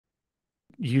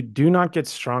you do not get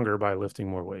stronger by lifting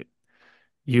more weight.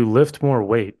 You lift more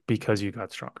weight because you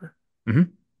got stronger. Hmm.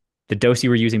 The dose you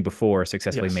were using before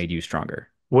successfully Yes. made you stronger.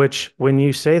 Which when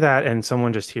you say that and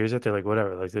someone just hears it, they're like,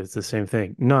 whatever, like it's the same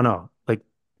thing. No, no. Like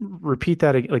repeat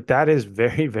that again. Like that is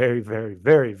very, very, very,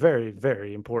 very, very,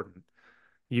 very important.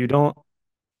 You don't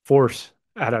force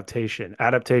adaptation.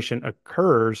 Adaptation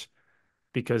occurs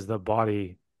because the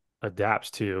body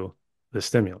adapts to the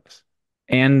stimulus.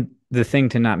 And the thing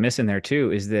to not miss in there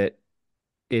too is that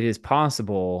it is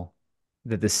possible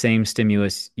that the same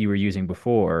stimulus you were using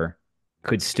before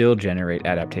could still generate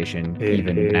adaptation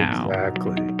even now.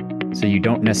 Exactly. So you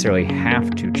don't necessarily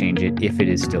have to change it if it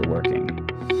is still working.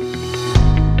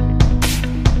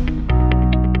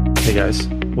 Hey guys,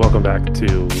 welcome back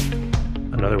to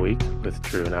another week with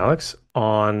Drew and Alex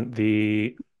on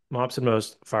the Mops and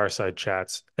Most Fireside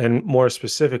Chats. And more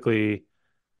specifically,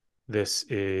 this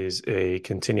is a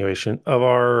continuation of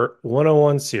our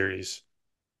 101 series.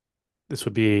 This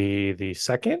would be the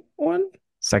second one?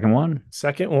 Second one.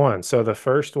 Second one. So the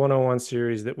first 101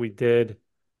 series that we did,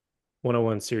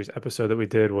 101 series episode that we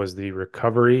did was the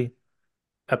recovery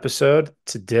episode.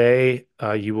 Today,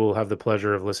 you will have the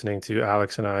pleasure of listening to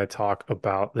Alex and I talk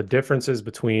about the differences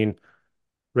between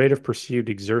rate of perceived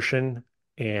exertion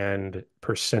and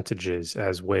percentages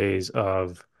as ways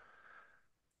of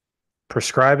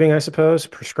prescribing, I suppose.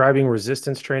 Prescribing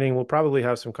resistance training. We'll probably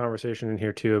have some conversation in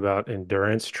here too about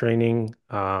endurance training.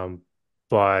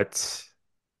 But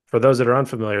for those that are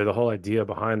unfamiliar, the whole idea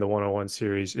behind the 101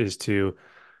 series is to,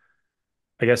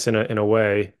 I guess, in a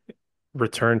way,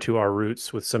 return to our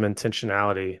roots with some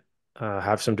intentionality,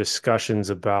 have some discussions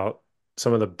about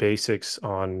some of the basics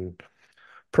on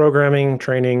programming,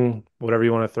 training, whatever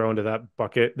you want to throw into that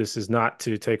bucket. This is not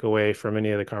to take away from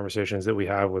any of the conversations that we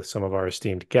have with some of our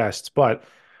esteemed guests, but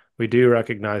we do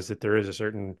recognize that there is a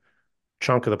certain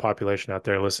chunk of the population out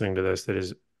there listening to this that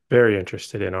is very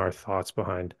interested in our thoughts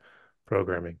behind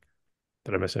programming.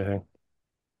 Did I miss anything?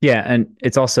 Yeah, and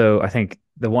it's also, I think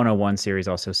the 101 series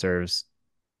also serves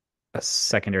a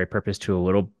secondary purpose to a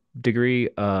little degree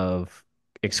of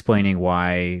explaining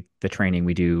why the training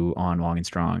we do on Long and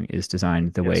Strong is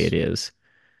designed the way it Yes. is.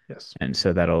 Yes. And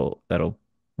so that'll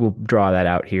we'll draw that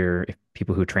out here. If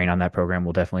people who train on that program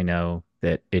will definitely know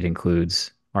that it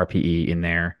includes RPE in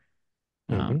there.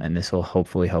 Hmm. And this will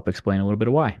hopefully help explain a little bit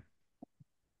of why.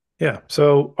 Yeah.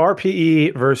 So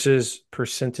RPE versus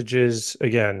percentages,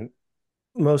 again,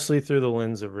 mostly through the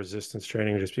lens of resistance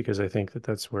training, just because I think that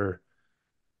that's where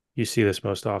you see this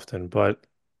most often, but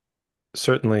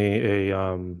certainly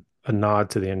a nod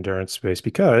to the endurance space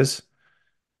because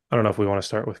I don't know if we want to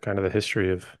start with kind of the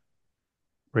history of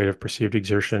rate of perceived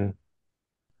exertion.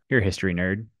 You're a history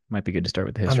nerd. Might be good to start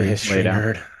with the I'm a history. Lay history it out.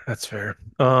 nerd. That's fair.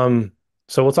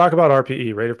 So we'll talk about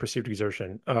RPE, rate of perceived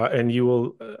exertion, and you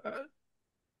will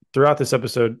throughout this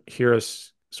episode hear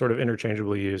us sort of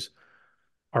interchangeably use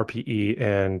RPE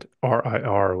and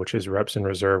RIR, which is reps in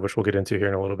reserve, which we'll get into here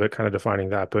in a little bit, kind of defining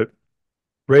that. But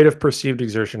rate of perceived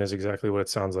exertion is exactly what it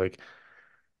sounds like.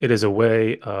 It is a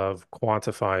way of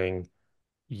quantifying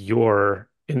your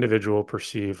individual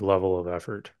perceived level of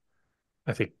effort,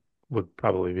 I think would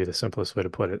probably be the simplest way to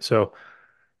put it. So,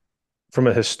 from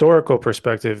a historical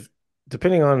perspective,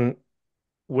 depending on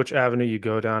which avenue you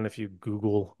go down, if you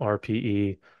Google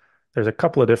RPE, there's a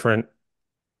couple of different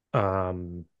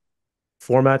um,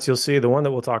 formats you'll see. The one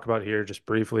that we'll talk about here just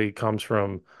briefly comes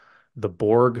from the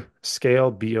Borg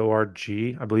scale,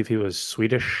 BORG. I believe he was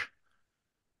Swedish,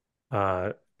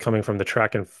 coming from the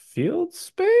track and field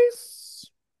space,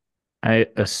 I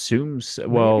assume so.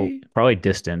 Well, maybe. probably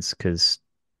distance because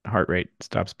heart rate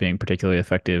stops being particularly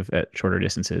effective at shorter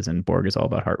distances, and Borg is all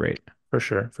about heart rate. For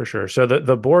sure, for sure. So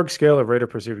the Borg scale of rate of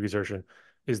perceived exertion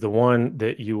is the one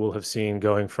that you will have seen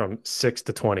going from 6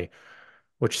 to 20,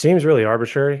 which seems really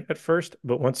arbitrary at first,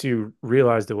 but once you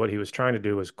realize that what he was trying to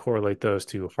do was correlate those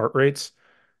to heart rates,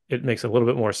 it makes a little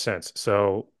bit more sense.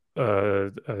 So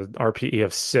a RPE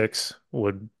of 6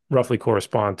 would roughly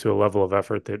correspond to a level of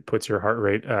effort that puts your heart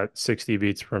rate at 60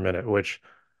 beats per minute, which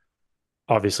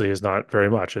obviously is not very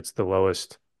much. It's the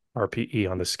lowest RPE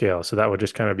on the scale. So that would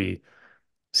just kind of be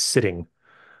sitting.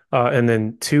 And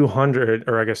then 200,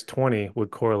 or I guess 20, would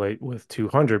correlate with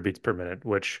 200 beats per minute,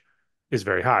 which is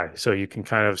very high. So you can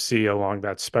kind of see along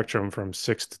that spectrum from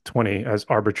 6 to 20, as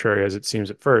arbitrary as it seems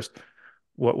at first.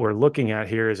 What we're looking at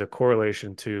here is a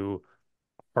correlation to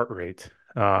heart rate.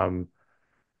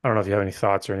 I don't know if you have any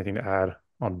thoughts or anything to add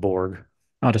on Borg.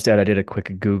 I'll just add I did a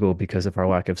quick Google because of our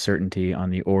lack of certainty on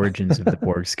the origins of the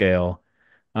Borg scale.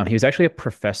 He was actually a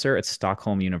professor at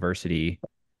Stockholm University,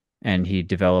 and he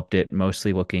developed it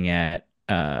mostly looking at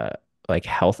like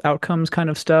health outcomes kind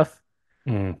of stuff.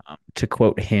 Mm. To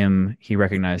quote him, he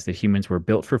recognized that humans were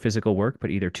built for physical work, but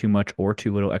either too much or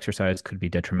too little exercise could be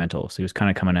detrimental. So he was kind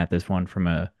of coming at this one from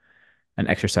a an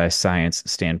exercise science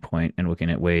standpoint and looking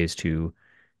at ways to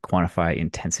quantify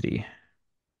intensity.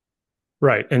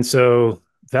 Right. And so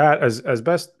that, as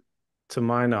best to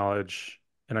my knowledge,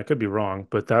 and I could be wrong,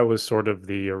 but that was sort of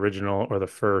the original or the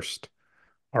first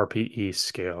RPE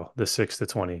scale, the 6 to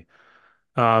 20.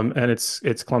 And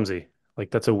it's clumsy. Like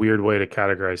that's a weird way to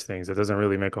categorize things. It doesn't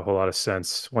really make a whole lot of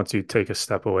sense once you take a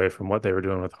step away from what they were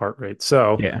doing with heart rate.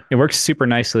 So Yeah, it works super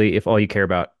nicely if all you care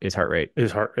about is heart rate.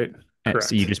 is heart rate And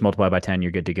so you correct? just multiply by 10,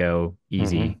 you're good to go, Hmm.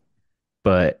 easy.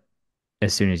 But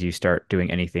as soon as you start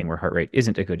doing anything where heart rate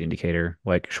isn't a good indicator,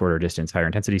 like shorter distance, higher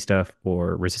intensity stuff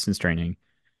or resistance training,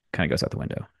 kind of goes out the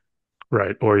window.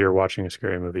 Right. Or you're watching a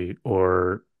scary movie,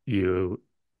 or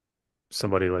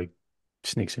somebody like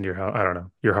sneaks into your house. I don't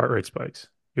know. Your heart rate spikes.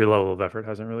 Your level of effort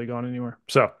hasn't really gone anywhere.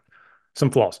 So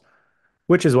some flaws,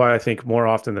 which is why I think more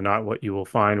often than not, what you will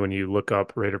find when you look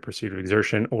up rate of perceived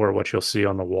exertion or what you'll see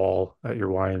on the wall at your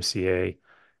YMCA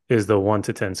is the 1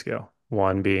 to 10 scale.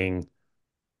 One being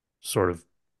sort of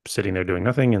sitting there doing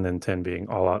nothing, and then 10 being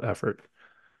all out effort.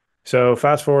 So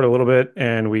fast forward a little bit,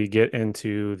 and we get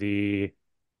into the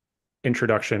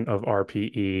introduction of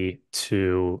RPE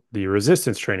to the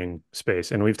resistance training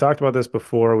space. And we've talked about this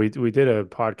before. We did a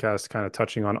podcast kind of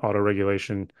touching on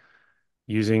autoregulation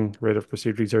using rate of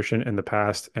perceived exertion in the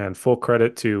past. And full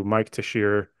credit to Mike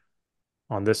Tashir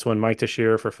on this one. Mike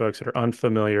Tashir, for folks that are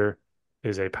unfamiliar,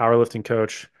 is a powerlifting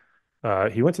coach.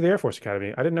 He went to the Air Force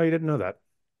Academy. I didn't know you didn't know that.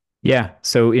 Yeah.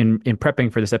 So in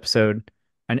prepping for this episode,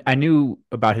 I knew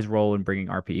about his role in bringing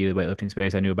RPE to the weightlifting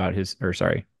space. I knew about his, or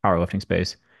sorry, powerlifting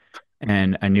space,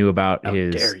 and I knew about How dare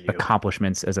his you?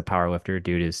 accomplishments as a powerlifter.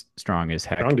 Dude is strong as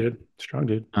Strong heck. dude. Strong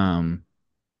dude. Um,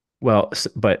 well,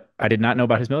 but I did not know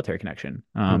about his military connection.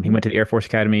 He Hmm. went to the Air Force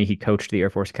Academy. He coached the Air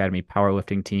Force Academy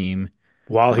powerlifting team.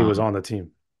 While he was Um, on the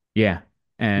team. yeah,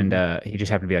 and Hmm. he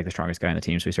just happened to be like the strongest guy on the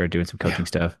team, so he started doing some coaching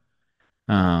stuff.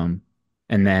 Um,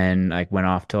 and then like went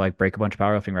off to like break a bunch of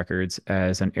powerlifting records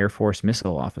as an Air Force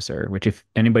missile officer, which if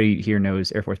anybody here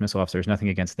knows Air Force missile officers, nothing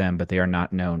against them, but they are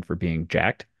not known for being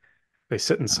jacked. They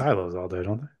sit in Uh, silos all day,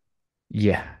 don't they?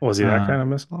 yeah. Was he that Uh, kind of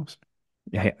missile officer?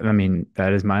 yeah, I mean,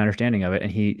 that is my understanding of it.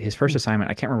 And his first Hmm.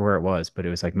 assignment, I can't remember where it was, but it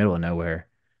was like middle of nowhere,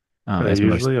 They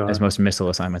usually as are. most missile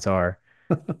assignments are.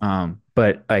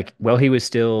 But like, well, he was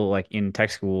still like in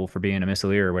tech school for being a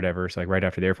missileer or whatever. So like right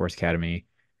after the Air Force Academy,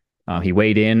 he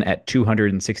weighed in at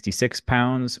 266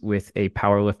 pounds with a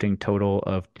powerlifting total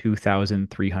of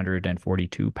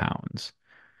 2,342 pounds.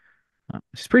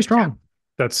 It's pretty Yeah. strong.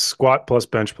 That's squat plus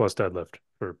bench plus deadlift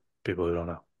for people who don't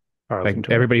know. Like Powerlifting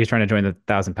total. everybody who's trying to join the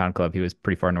 1,000 pound club, he was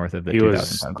pretty far north of the He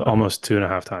 2,000 was pound club. almost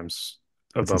 2.5 times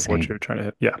That's above what insane. you're trying to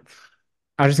hit. Yeah.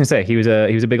 I was just gonna say he was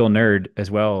a big old nerd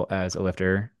as well as a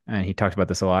lifter, and he talked about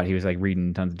this a lot. He was like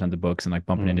reading tons and tons of books and like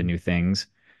bumping into Mhm. new things,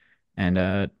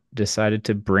 and decided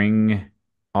to bring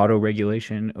auto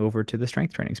regulation over to the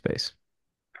strength training space.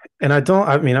 And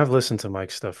I mean, I've listened to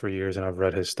Mike's stuff for years and I've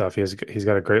read his stuff. He's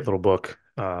got a great little book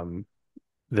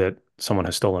that someone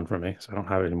has stolen from me, so I don't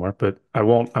have it anymore. But I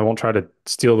won't try to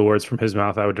steal the words from his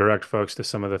mouth. I would direct folks to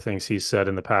some of the things he's said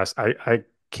in the past. I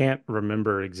can't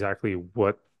remember exactly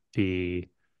what the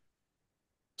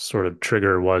sort of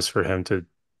trigger was for him to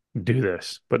do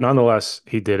this, but nonetheless,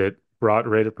 he did it, brought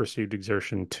rate of perceived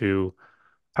exertion to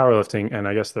powerlifting, and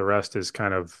I guess the rest is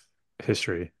kind of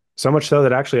history. So much so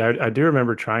that actually I do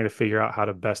remember trying to figure out how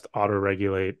to best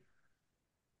auto-regulate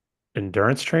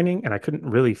endurance training, and I couldn't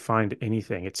really find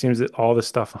anything. It seems that all the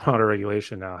stuff on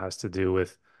auto-regulation now has to do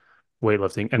with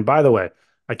weightlifting. And by the way,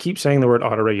 I keep saying the word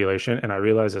auto-regulation, and I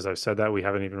realize as I've said that we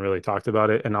haven't even really talked about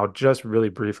it. And I'll just really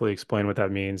briefly explain what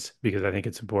that means because I think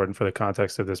it's important for the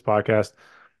context of this podcast.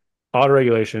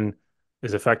 Autoregulation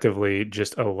is effectively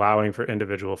just allowing for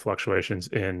individual fluctuations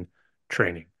in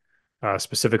training,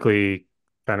 specifically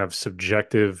kind of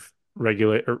subjective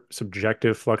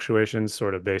fluctuations,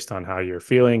 sort of based on how you're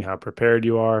feeling, how prepared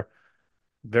you are,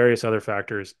 various other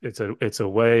factors. It's a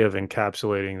way of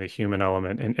encapsulating the human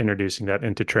element and introducing that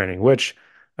into training, which,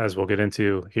 as we'll get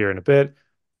into here in a bit,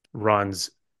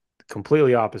 runs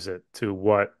completely opposite to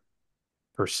what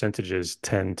percentages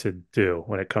tend to do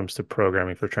when it comes to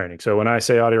programming for training. So when I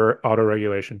say auto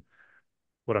regulation,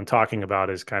 what I'm talking about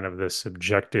is kind of the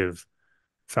subjective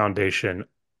foundation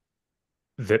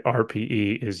that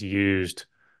RPE is used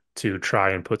to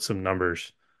try and put some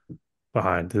numbers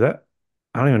behind. Did that?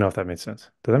 I don't even know if that made sense.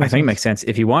 Does that I make think it makes sense? sense.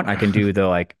 If you want, I can do the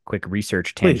like quick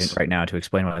research tangent Please, right now to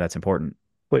explain why that's important.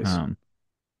 please. Um,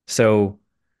 so,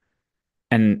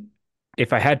 and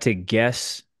if I had to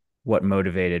guess, what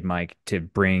motivated Mike to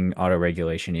bring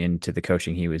autoregulation into the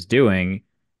coaching he was doing,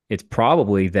 it's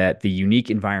probably that the unique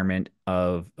environment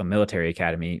of a military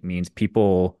academy means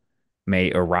people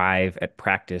may arrive at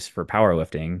practice for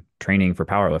powerlifting, training for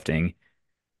powerlifting,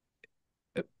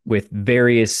 with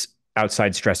various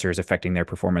outside stressors affecting their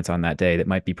performance on that day that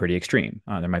might be pretty extreme.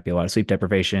 There might be a lot of sleep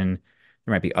deprivation.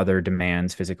 There might be other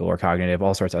demands, physical or cognitive,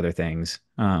 all sorts of other things.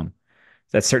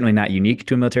 That's certainly not unique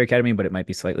to a military academy, but it might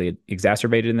be slightly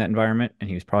exacerbated in that environment. And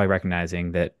he was probably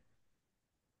recognizing that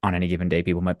on any given day,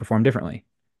 people might perform differently.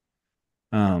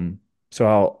 Um,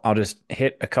 so I'll just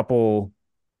hit a couple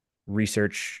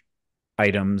research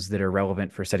items that are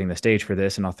relevant for setting the stage for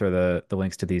this, and I'll throw the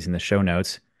links to these in the show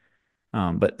notes.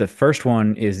 But the first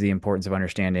one is the importance of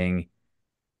understanding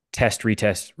test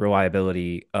retest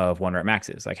reliability of one rep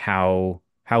maxes. Like how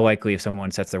likely if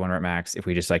someone sets their one rep max, if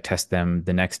we just like test them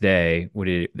the next day,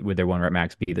 would their one rep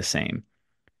max be the same?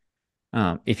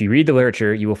 If you read the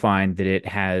literature, you will find that it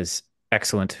has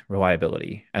excellent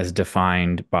reliability as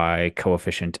defined by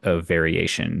coefficient of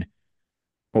variation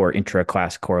or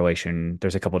intra-class correlation.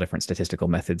 There's a couple different statistical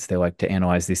methods they like to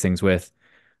analyze these things with.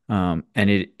 And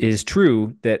it is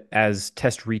true that as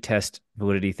test retest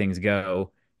validity things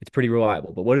go, it's pretty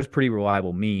reliable. But what does pretty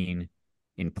reliable mean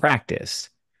in practice?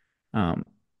 Um,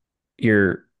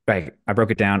 you're like, I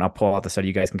broke it down. I'll pull out the study.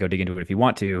 You guys can go dig into it if you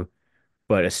want to.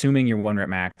 But assuming your one rep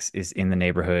max is in the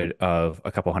neighborhood of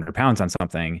a couple 100 pounds on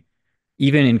something,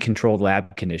 even in controlled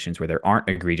lab conditions where there aren't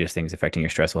egregious things affecting your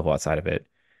stress level outside of it,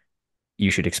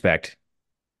 you should expect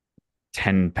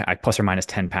 10 plus or minus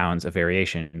 10 pounds of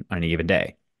variation on any given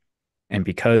day. And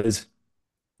because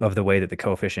of the way that the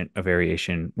coefficient of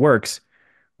variation works,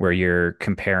 where you're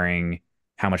comparing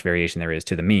how much variation there is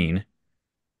to the mean,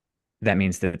 that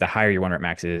means that the higher your one rep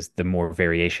max is, the more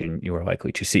variation you are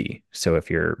likely to see. So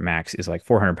if your max is like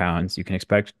 400 pounds, you can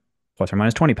expect plus or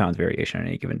minus 20 pounds variation on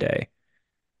any given day.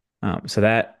 So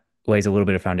that lays a little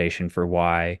bit of foundation for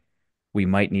why we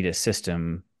might need a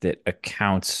system that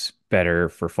accounts better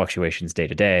for fluctuations day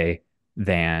to day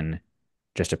than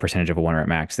just a percentage of a one rep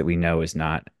max that we know is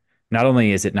not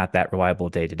only is it not that reliable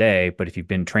day to day, but if you've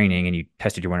been training and you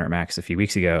tested your one rep max a few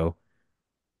weeks ago,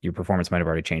 your performance might have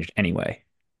already changed anyway.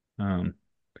 Um,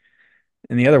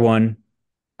 and the other one,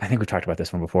 I think we talked about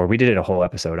this one before. We did a whole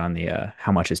episode on the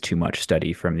how much is too much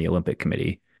study from the Olympic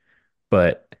Committee,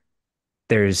 but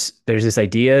there's this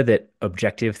idea that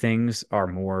objective things are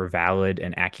more valid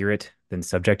and accurate than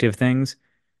subjective things,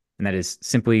 and that is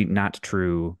simply not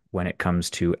true when it comes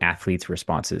to athletes'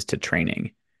 responses to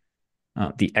training.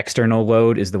 The external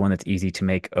load is the one that's easy to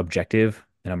make objective.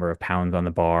 The number of pounds on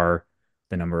the bar,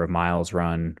 the number of miles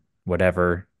run,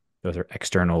 whatever. Those are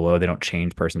external load. They don't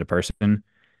change person to person.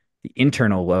 The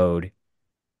internal load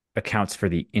accounts for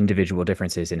the individual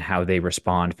differences in how they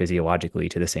respond physiologically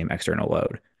to the same external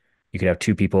load. You could have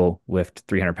two people lift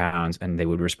 300 pounds and they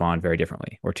would respond very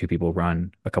differently, or two people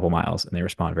run a couple miles and they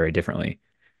respond very differently.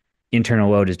 Internal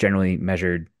load is generally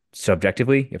measured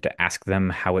subjectively. You have to ask them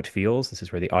how it feels. This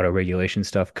is where the autoregulation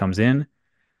stuff comes in.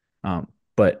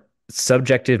 But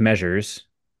subjective measures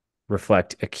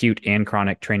reflect acute and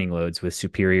chronic training loads with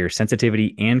superior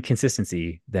sensitivity and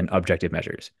consistency than objective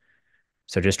measures.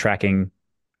 So just tracking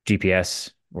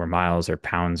GPS or miles or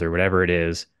pounds or whatever it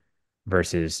is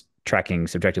versus tracking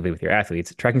subjectively with your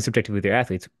athletes, tracking subjectively with your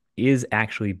athletes is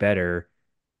actually better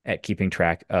at keeping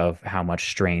track of how much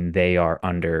strain they are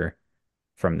under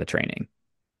from the training.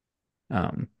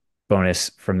 Um,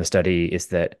 Bonus from the study is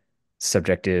that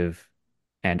subjective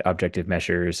and objective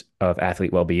measures of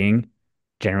athlete well-being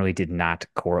generally did not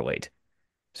correlate.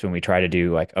 So when we try to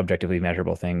do like objectively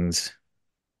measurable things,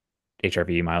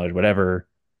 HRV, mileage, whatever,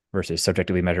 versus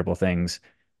subjectively measurable things,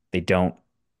 they don't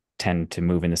tend to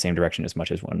move in the same direction as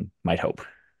much as one might hope.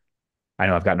 I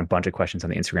know I've gotten a bunch of questions on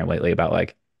the Instagram lately about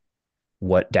like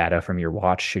what data from your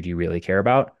watch should you really care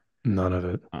about. None of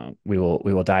it. We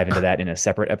will dive into that in a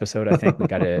separate episode. I think we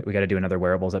gotta do another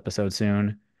wearables episode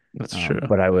soon. That's true.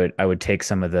 But I would take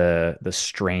some of the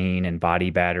strain and body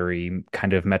battery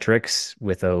kind of metrics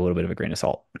with a little bit of a grain of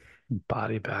salt.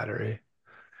 Body battery.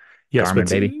 Yes, but Garmin,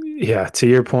 baby. yeah, to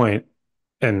your point,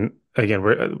 and again,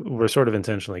 we're sort of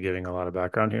intentionally giving a lot of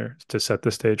background here to set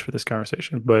the stage for this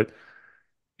conversation. But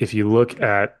if you look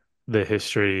at the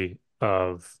history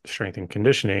of strength and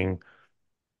conditioning,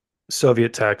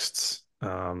 Soviet texts,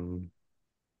 Chinese,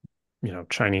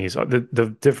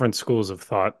 the different schools of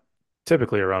thought,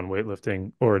 typically around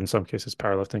weightlifting or in some cases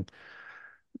powerlifting,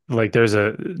 like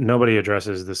nobody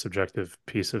addresses the subjective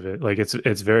piece of it. Like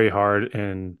it's very hard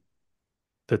in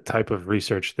the type of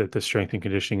research that the strength and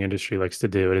conditioning industry likes to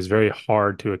do. It is very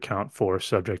hard to account for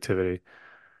subjectivity.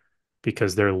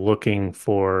 because they're looking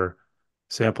for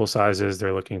sample sizes,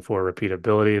 they're looking for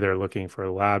repeatability, they're looking for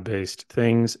lab-based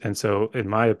things. And so, in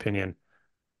my opinion,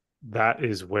 that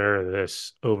is where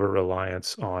this over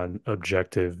reliance on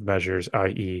objective measures,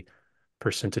 i.e.,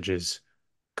 percentages,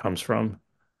 comes from,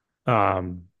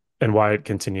 um, and why it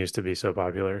continues to be so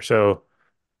popular. So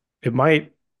it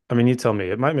might, I mean, you tell me,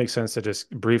 it might make sense to just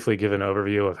briefly give an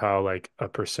overview of how like a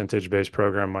percentage-based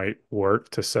program might work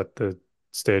to set the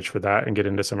stage for that and get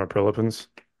into some of Prilipin's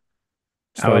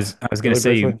stuff I was going to really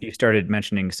say briefly. you started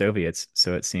mentioning Soviets,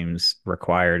 so it seems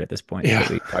required at this point Yeah. that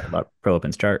we talk about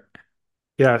Prilepin's chart.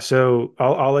 Yeah. So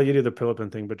I'll let you do the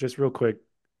Prilipin thing, but just real quick,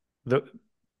 the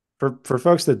for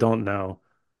folks that don't know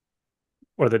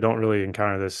or that don't really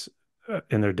encounter this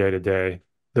in their day to day,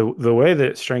 the way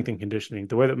that strength and conditioning,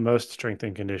 the way that most strength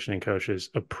and conditioning coaches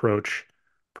approach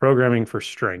programming for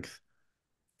strength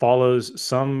follows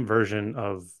some version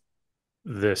of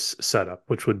this setup,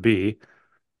 which would be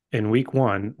in week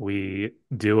one, we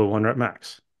do a one rep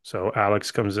max. So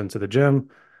Alex comes into the gym,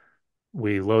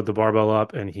 we load the barbell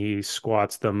up, and he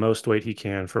squats the most weight he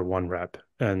can for one rep.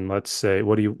 And let's say,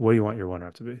 what do you want your one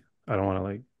rep to be? I don't want to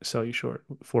like sell you short.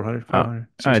 400, Oh, 500,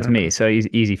 it's 600 me. pounds. So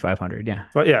easy 500. Yeah.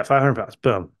 But yeah, 500 pounds.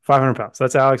 Boom. 500 pounds.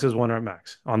 That's Alex's one rep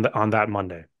max on that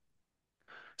Monday.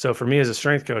 So for me as a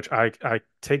strength coach, I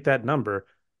take that number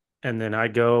and then I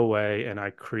go away and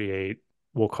I create,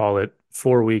 we'll call it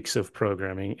 4 weeks of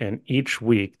programming. And each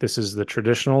week, this is the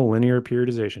traditional linear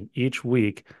periodization. Each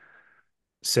week,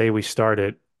 say we start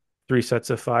at 3 sets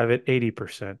of 5 at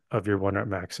 80% of your one rep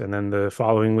max. And then the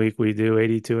following week, we do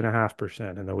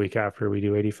 82.5%. And the week after, we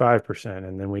do 85%.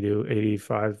 And then we do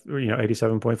 85,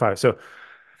 87.5. So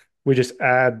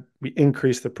we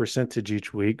increase the percentage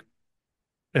each week.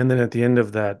 And then at the end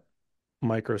of that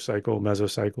microcycle,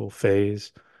 mesocycle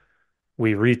phase,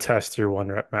 we retest your one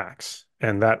rep max.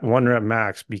 And that one rep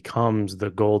max becomes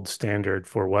the gold standard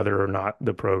for whether or not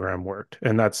the program worked.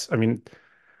 And that's, I mean,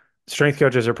 strength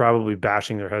coaches are probably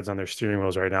bashing their heads on their steering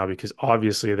wheels right now because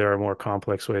obviously there are more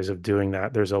complex ways of doing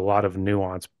that. There's a lot of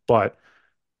nuance, but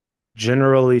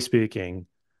generally speaking,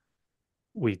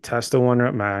 we test a one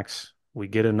rep max, we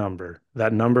get a number.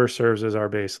 That number serves as our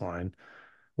baseline.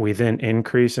 We then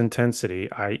increase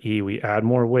intensity, i.e., we add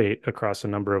more weight across a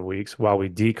number of weeks while we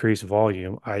decrease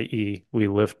volume, i.e., we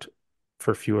lift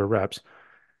for fewer reps,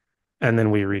 and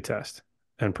then we retest.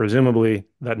 And presumably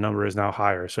that number is now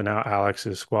higher. So now Alex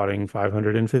is squatting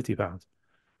 550 pounds.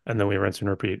 And then we rinse and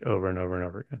repeat over and over and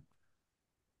over again.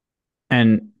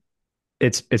 And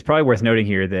it's probably worth noting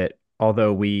here that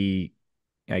although we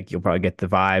like you'll probably get the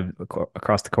vibe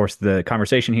across the course of the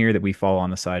conversation here that we fall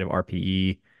on the side of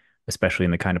RPE, especially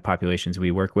in the kind of populations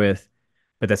we work with.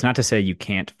 But that's not to say you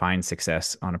can't find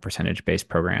success on a percentage-based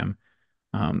program.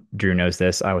 Drew knows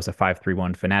this. I was a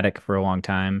 531 fanatic for a long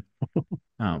time.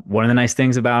 One of the nice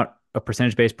things about a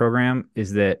percentage-based program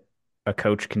is that a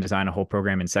coach can design a whole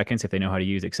program in seconds if they know how to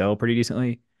use Excel pretty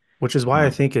decently. Which is why I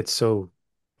Um, think it's so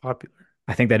popular.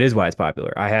 I think that is why it's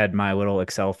popular. I had my little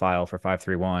Excel file for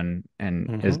 531,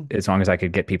 and Hmm. as long as I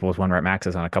could get people's one rep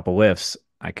maxes on a couple lifts,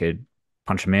 I could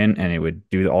punch them in and it would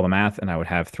do all the math, and I would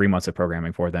have 3 months of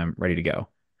programming for them ready to go.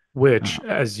 Which, Uh,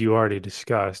 as you already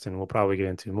discussed, and we'll probably get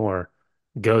into more,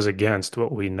 goes against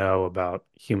what we know about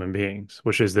human beings,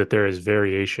 which is that there is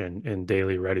variation in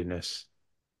daily readiness.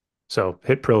 So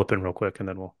hit Prilipin real quick and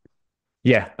then we'll.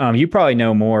 yeah, you probably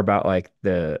know more about like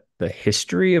the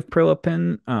history of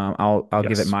Prilipin. I'll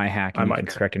give it Yes, my hack, I and you can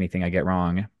might. correct anything I get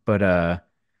wrong. But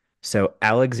so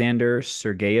Alexander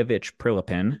Sergeyevich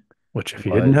Prilipin Which, if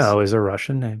you didn't was know, is a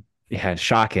Russian name. yeah,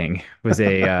 shocking. Was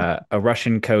a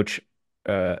Russian coach,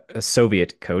 a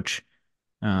Soviet coach.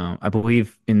 I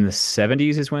believe in the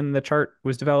 70s is when the chart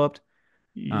was developed.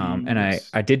 And Yes.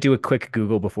 I did do a quick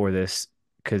Google before this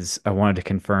because I wanted to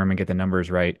confirm and get the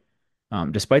numbers right.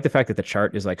 Despite the fact that the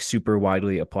chart is like super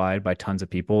widely applied by tons of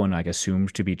people and like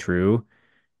assumed to be true,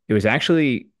 it was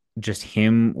actually just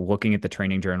him looking at the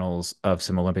training journals of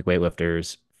some Olympic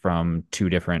weightlifters from two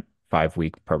different 5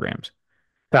 week programs.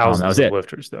 That Thousands was of it.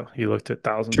 lifters, though. He looked at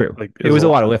thousands. True. Like, it It was a was a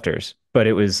lot lot. of lifters, but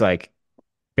it was like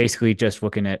basically just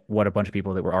looking at what a bunch of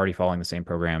people that were already following the same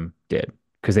program did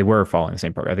because they were following the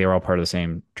same program. They were all part of the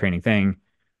same training thing.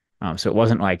 So it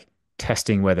wasn't like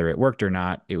testing whether it worked or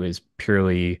not. It was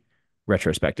purely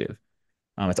retrospective.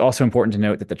 It's also important to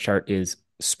note that the chart is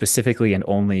specifically and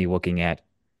only looking at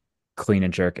clean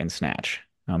and jerk and snatch.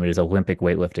 It is Olympic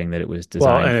weightlifting that it was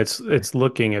Well, designed and for. it's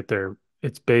looking at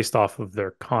it's based off of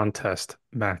their contest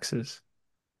maxes,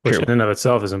 which in True. and of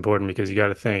itself is important because you got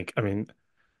to think, I mean,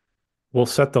 we'll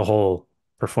set the whole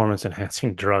performance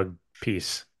enhancing drug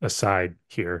piece aside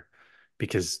here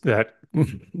because that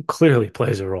clearly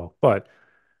plays a role, but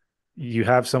you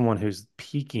have someone who's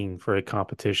peaking for a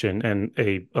competition and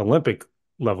a Olympic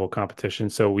level competition.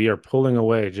 So we are pulling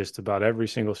away just about every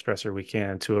single stressor we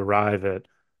can to arrive at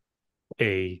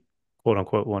a quote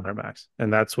unquote one rep max.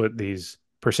 And that's what these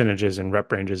percentages and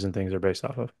rep ranges and things are based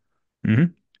off of. Hmm.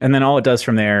 And then all it does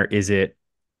from there is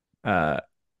uh,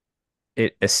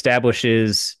 it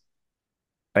establishes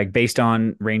like based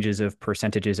on ranges of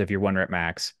percentages of your one rep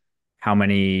max, how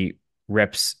many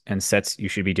reps and sets you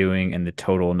should be doing and the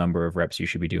total number of reps you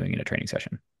should be doing in a training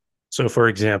session. So for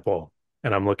example,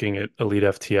 and I'm looking at Elite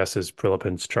FTS's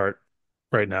Prilipin's chart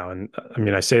right now. And I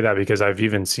mean, I say that because I've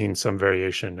even seen some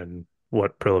variation in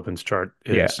what Prilipin's chart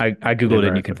Yeah, is I Googled it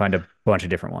and you can numerically. find a bunch of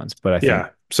different ones, but I think Yeah.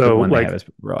 the So one they have like is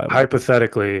reliable.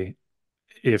 hypothetically,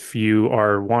 if you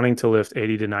are wanting to lift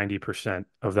 80 to 90%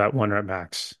 of that one rep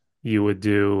max, you would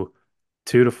do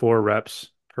 2 to 4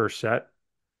 reps per set.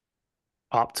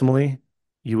 Optimally,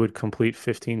 you would complete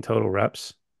 15 total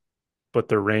reps, but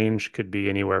the range could be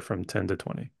anywhere from 10 to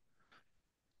 20.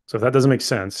 So if that doesn't make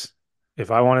sense,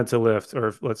 if I wanted to lift, or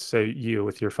if, let's say you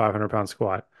with your 500-pound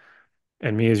squat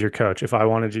and me as your coach, if I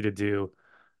wanted you to do,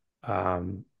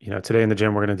 today in the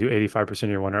gym, we're going to do 85%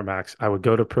 of your one rep max, I would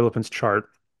go to Prilipin's chart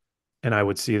and I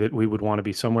would see that we would want to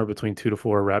be somewhere between 2 to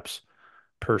 4 reps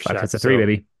per Five set. sets of three, So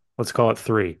baby. let's call it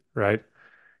three, right?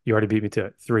 You already beat me to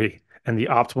it. Three. And the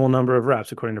optimal number of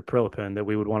reps, according to Prilipin, that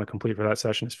we would want to complete for that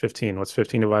session is 15. What's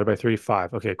 15 divided by three?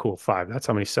 Five. Okay, cool. Five. That's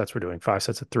how many sets we're doing. 5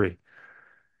 sets of three.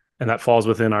 And that falls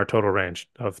within our total range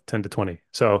of 10 to 20.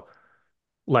 So,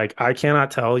 like, I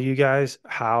cannot tell you guys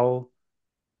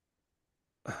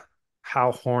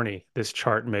how horny this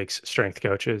chart makes strength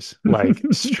coaches. Like,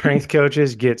 strength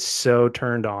coaches get so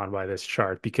turned on by this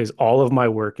chart because all of my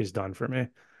work is done for me.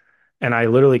 And I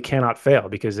literally cannot fail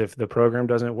because if the program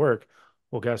doesn't work,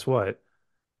 well, guess what?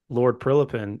 Lord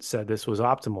Prilipin said this was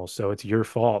optimal. So it's your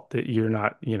fault that you're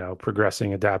not,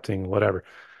 progressing, adapting, whatever.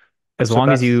 And As so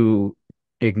long as that's, you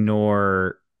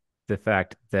ignore the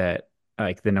fact that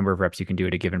like the number of reps you can do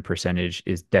at a given percentage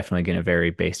is definitely going to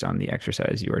vary based on the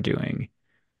exercise you are doing.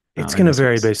 it's In going to this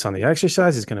vary case, based on the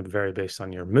exercise. It's going to vary based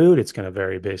on your mood. It's going to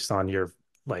vary based on your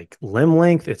like limb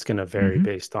length. It's going to vary hmm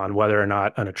based on whether or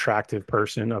not an attractive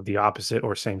person of the opposite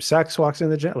or same sex walks in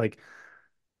the gym. Like,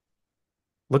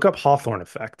 look up Hawthorne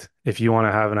effect if you want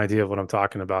to have an idea of what I'm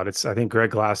talking about. It's I think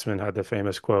Greg Glassman had the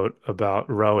famous quote about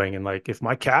rowing and like if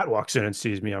my cat walks in and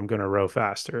sees me, I'm going to row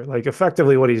faster. Like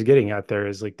effectively what he's getting at there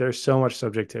is like there's so much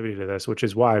subjectivity to this, which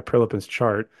is why Prilipin's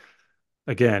chart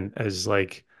again as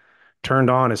like turned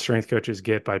on as strength coaches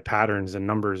get by patterns and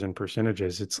numbers and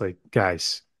percentages. It's like,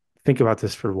 guys, think about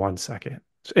this for 1 second.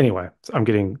 So anyway, I'm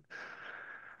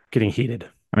getting heated.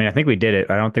 I mean, I think we did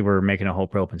it. I don't think we're making a whole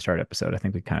pro open start episode. I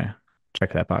think we kind of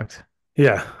checked that box.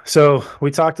 Yeah. So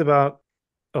we talked about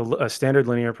a standard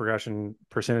linear progression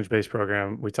percentage-based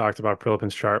program. We talked about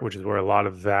Prilipin's chart, which is where a lot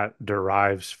of that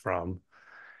derives from.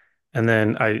 And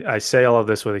then I say all of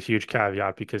this with a huge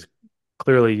caveat because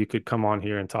clearly you could come on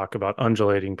here and talk about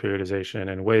undulating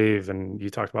periodization and wave, and you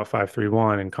talked about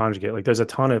 531 and conjugate. Like there's a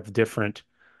ton of different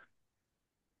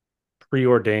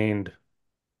preordained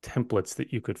templates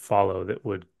that you could follow that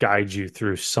would guide you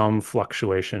through some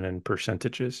fluctuation in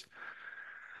percentages.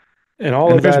 And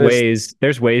all And of that is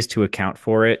there's ways to account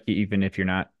for it even if you're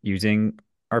not using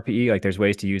RPE. Like there's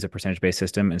ways to use a percentage based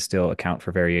system and still account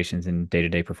for variations in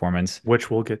day-to-day performance. which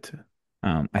we'll get to.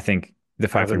 I think the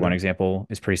Have 531 in example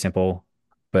is pretty simple,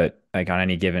 but like on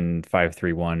any given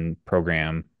 531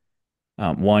 program,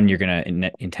 one, you're gonna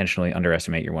intentionally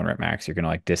underestimate your one rep max. You're gonna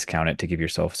like discount it to give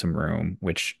yourself some room,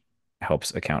 which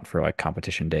helps account for like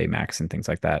competition day max and things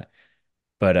like that.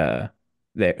 But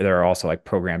there are also like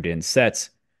programmed in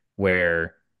sets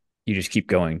where you just keep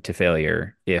going to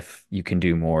failure if you can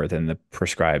do more than the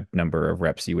prescribed number of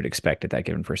reps you would expect at that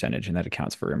given percentage, and that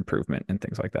accounts for improvement and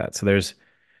things like that. So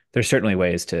there's certainly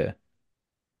ways to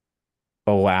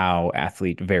allow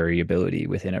athlete variability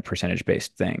within a percentage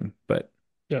based thing. But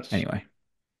yes. anyway,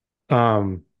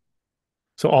 Um,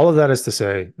 so all of that is to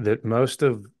say that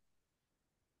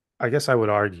I guess I would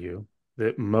argue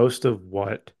that most of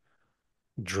what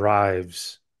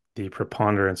drives the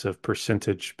preponderance of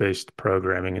percentage-based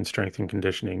programming in strength and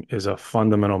conditioning is a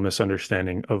fundamental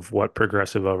misunderstanding of what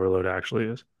progressive overload actually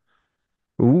is.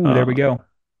 ooh, there we Uh, go.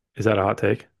 is that a hot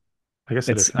take? I guess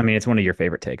it is I kind mean, it's one of your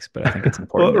favorite takes, but I think it's of.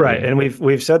 important Well, that right. we. And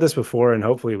we've said this before, and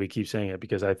hopefully we keep saying it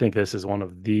because I think this is one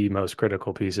of the most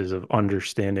critical pieces of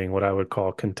understanding what I would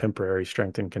call contemporary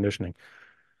strength and conditioning.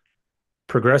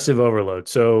 Progressive overload.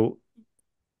 So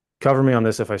cover me on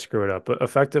this if I screw it up, but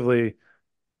effectively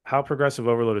how progressive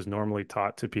overload is normally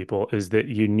taught to people is that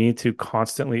you need to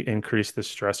constantly increase the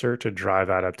stressor to drive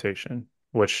adaptation,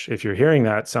 which, if you're hearing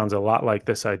that, sounds a lot like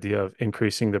this idea of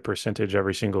increasing the percentage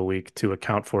every single week to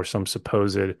account for some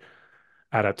supposed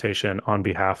adaptation on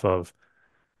behalf of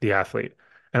the athlete.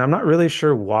 And I'm not really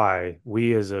sure why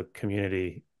we as a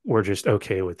community were just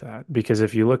okay with that. Because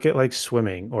if you look at like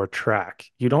swimming or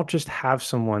track, you don't just have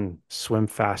someone swim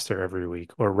faster every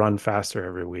week or run faster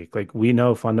every week. Like we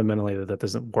know fundamentally that that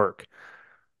doesn't work.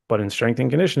 But in strength and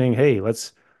conditioning, hey,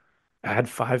 let's add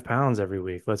 5 pounds every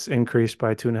week. Let's increase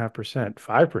by 2.5%,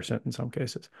 5% in some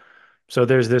cases. So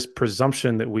there's this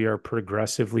presumption that we are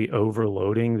progressively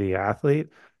overloading the athlete,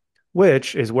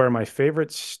 which is where my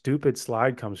favorite stupid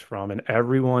slide comes from in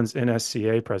everyone's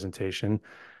NSCA presentation,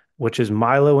 which is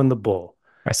Milo and the Bull.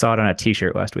 I saw it on a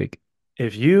t-shirt last week.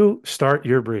 If you start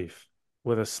your brief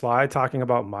with a slide talking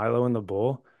about Milo and the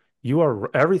Bull, you are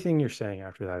everything you're saying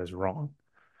after that is wrong.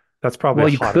 That's probably a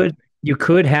Well, hot opinion. you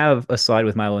could have a slide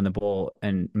with Milo in the Bull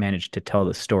and manage to tell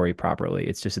the story properly.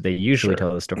 It's just that they usually Sure.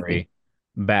 tell the story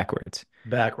backwards,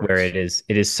 where Backwards,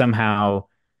 it is somehow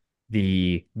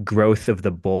the growth of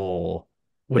the bull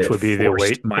which that would be the forced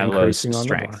weight Milo's increasing on the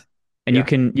bar. strength. And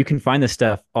Yeah. you can find this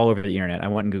stuff all over the internet. I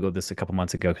went and Googled this a couple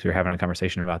months ago because we were having a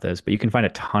conversation about this, but you can find a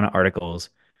ton of articles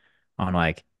on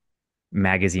like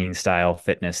magazine style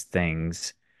fitness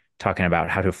things talking about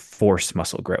how to force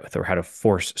muscle growth or how to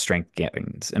force strength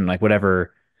gains and like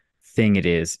whatever thing it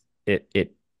is,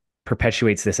 it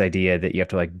perpetuates this idea that you have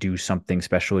to like do something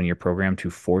special in your program to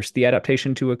force the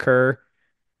adaptation to occur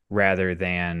rather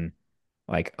than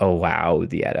like allow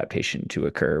the adaptation to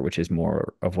occur, which is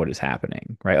more of what is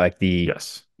happening, right? Like the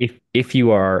Yes. if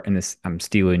you are, and this I'm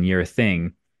stealing your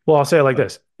thing, Well, I'll say it like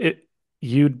but this.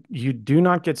 You do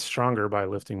not get stronger by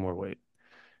lifting more weight.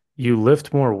 You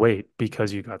lift more weight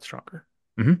because you got stronger.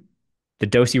 mhm. The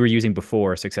dose you were using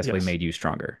before successfully Yes. made you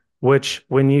stronger. Which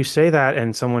when you say that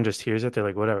and someone just hears it, they're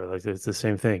like, whatever, like it's the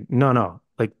same thing. No, no.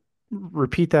 Like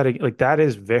repeat that again. Like that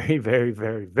is very, very,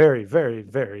 very, very, very,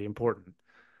 very important.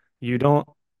 You don't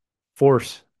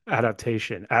force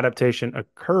adaptation. Adaptation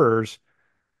occurs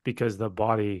because the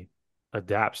body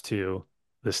adapts to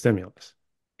the stimulus.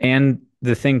 And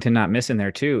the thing to not miss in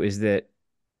there too is that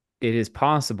it is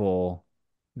possible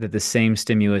that the same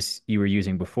stimulus you were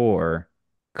using before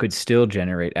could still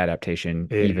generate adaptation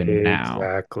even now.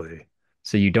 Exactly.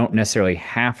 So you don't necessarily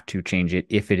have to change it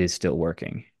if it is still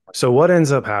working. So what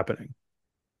ends up happening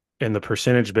in the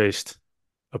percentage-based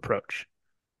approach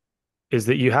is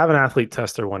that you have an athlete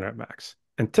test their 1 rep max.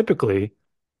 And typically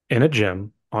in a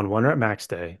gym on 1 rep max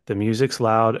day, the music's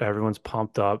loud, everyone's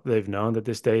pumped up, they've known that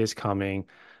this day is coming.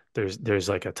 There's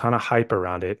like a ton of hype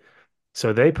around it.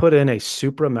 So they put in a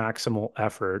supra maximal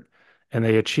effort and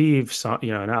they achieve some,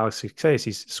 and Alex says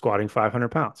he's squatting 500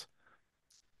 pounds.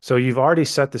 So you've already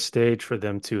set the stage for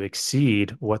them to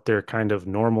exceed what their kind of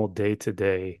normal day to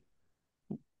day,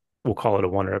 we'll call it a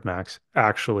 1 rep max,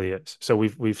 actually is. So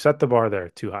we've set the bar there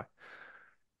too high.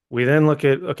 We then look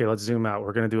at, okay, let's zoom out.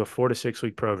 We're going to do a 4 to 6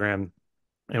 week program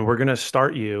and we're going to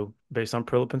start you based on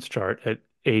Prilipin's chart at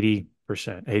 80%,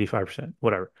 85%,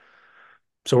 whatever.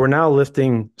 So we're now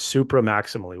lifting supra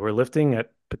maximally. We're lifting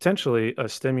at potentially a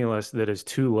stimulus that is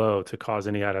too low to cause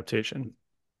any adaptation.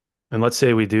 And let's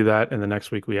say we do that, and the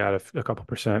next week we add a couple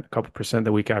percent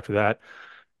the week after that.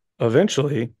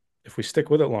 Eventually, if we stick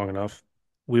with it long enough,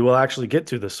 we will actually get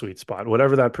to the sweet spot,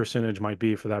 whatever that percentage might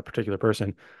be for that particular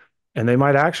person, and they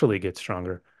might actually get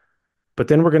stronger. But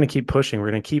then we're going to keep pushing. We're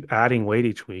going to keep adding weight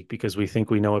each week because we think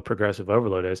we know what progressive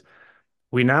overload is.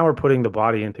 We now are putting the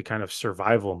body into kind of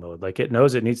survival mode. Like it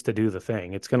knows it needs to do the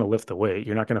thing. It's going to lift the weight.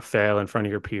 You're not going to fail in front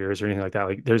of your peers or anything like that.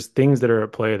 Like there's things that are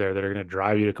at play there that are going to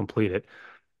drive you to complete it.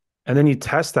 And then you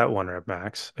test that 1 rep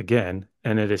max again,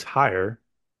 and it is higher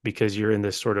because you're in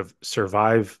this sort of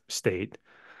survive state,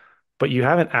 but you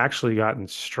haven't actually gotten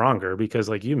stronger because,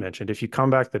 like you mentioned, if you come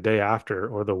back the day after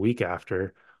or the week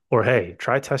after, or hey,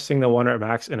 try testing the 1 rep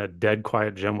max in a dead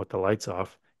quiet gym with the lights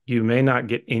off, you may not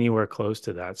get anywhere close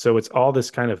to that. So it's all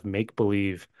this kind of make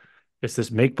believe. It's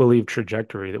this make believe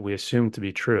trajectory that we assume to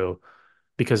be true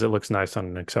because it looks nice on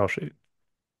an Excel sheet.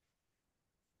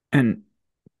 And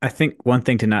I think one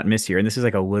thing to not miss here, and this is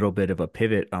like a little bit of a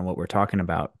pivot on what we're talking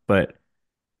about, but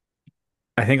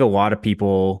I think a lot of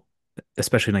people,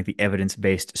 especially in like the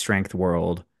evidence-based strength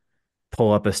world,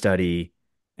 pull up a study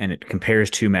and it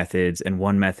compares two methods, and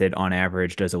one method on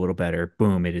average does a little better.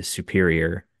 Boom, it is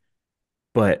superior.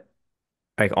 But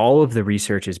like all of the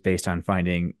research is based on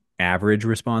finding average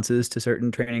responses to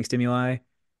certain training stimuli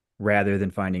rather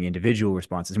than finding individual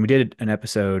responses. And we did an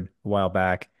episode a while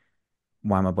back.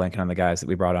 Why am I blanking on the guys that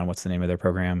we brought on? What's the name of their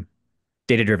program?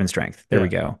 Data-driven strength. There we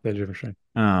Yeah, go. they're different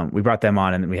strength. We brought them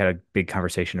on and we had a big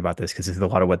conversation about this because a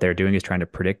lot of what they're doing is trying to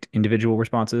predict individual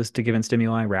responses to given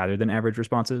stimuli rather than average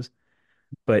responses.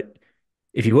 But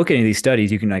if you look at any of these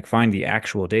studies, you can like find the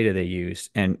actual data they use,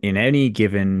 and in any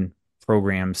given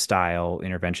program, style,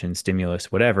 intervention,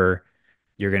 stimulus, whatever,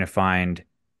 you're going to find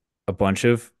a bunch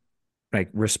of like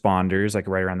responders, like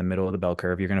right around the middle of the bell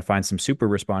curve. You're going to find some super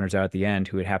responders out at the end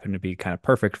who would happen to be kind of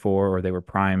perfect for, or they were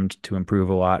primed to improve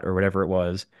a lot, or whatever it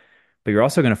was. But you're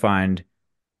also going to find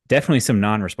definitely some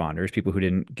non-responders, people who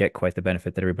didn't get quite the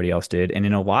benefit that everybody else did. And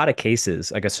in a lot of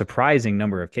cases, like a surprising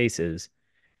number of cases,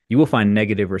 you will find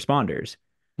negative responders.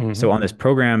 So Hmm. on this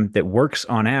program that works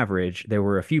on average, there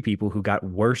were a few people who got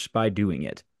worse by doing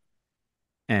it.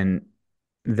 And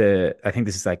I think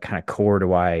this is like kind of core to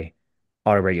why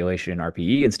autoregulation and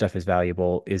RPE and stuff is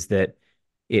valuable is that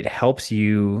it helps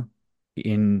you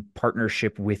in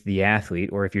partnership with the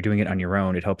athlete, or if you're doing it on your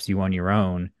own, it helps you on your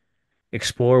own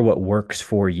explore what works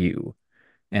for you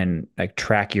and like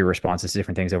track your responses to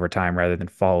different things over time rather than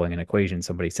following an equation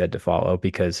somebody said to follow,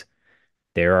 because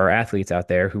there are athletes out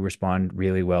there who respond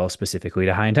really well specifically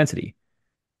to high intensity.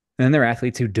 And then there are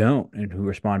athletes who don't and who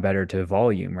respond better to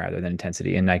volume rather than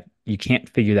intensity. And like you can't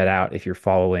figure that out if you're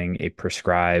following a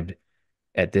prescribed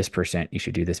at this percent, you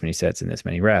should do this many sets and this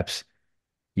many reps.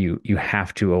 You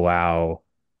have to allow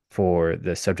for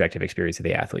the subjective experience of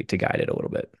the athlete to guide it a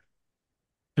little bit.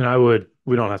 And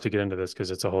we don't have to get into this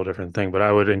because it's a whole different thing, but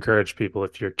I would encourage people,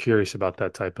 if you're curious about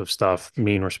that type of stuff,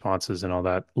 mean responses and all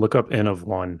that, look up N of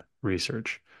one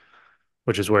research,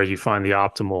 which is where you find the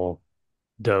optimal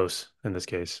dose in this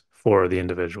case for the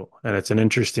individual. And it's an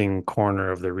interesting corner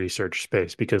of the research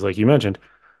space because, like you mentioned,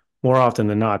 more often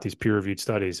than not, these peer-reviewed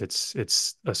studies,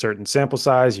 it's a certain sample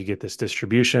size, you get this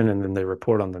distribution, and then they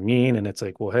report on the mean, and it's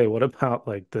like, well, hey, what about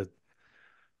like the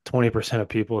 20% of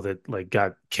people that like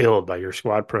got killed by your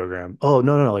squad program? Oh,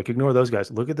 no, no, no, like ignore those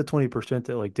guys. Look at the 20%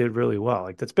 that like did really well.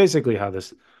 Like that's basically how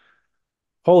this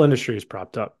whole industry is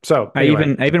propped up. So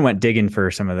anyway, I even went digging for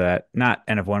some of that, not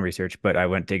N of one research, but I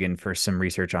went digging for some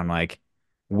research on like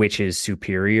which is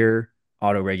superior,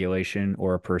 auto regulation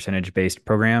or a percentage based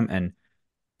program. And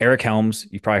Eric Helms,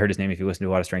 you've probably heard his name if you listen to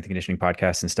a lot of strength and conditioning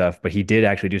podcasts and stuff, but he did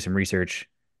actually do some research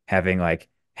having like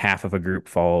half of a group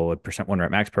follow a percent one rep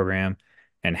max program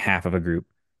and half of a group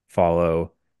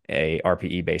follow a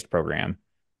RPE based program.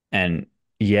 And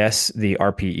yes, the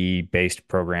RPE based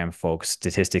program folks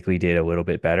statistically did a little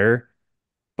bit better,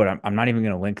 but I'm not even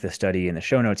going to link the study in the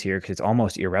show notes here because it's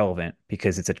almost irrelevant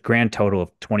because it's a grand total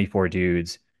of 24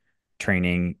 dudes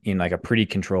training in like a pretty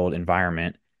controlled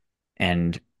environment.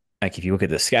 And like if you look at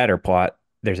the scatter plot,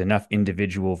 there's enough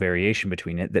individual variation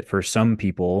between it that for some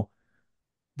people,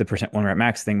 the percent one rep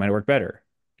max thing might work better.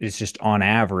 It's just on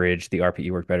average, the RPE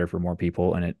worked better for more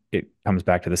people. And it comes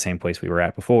back to the same place we were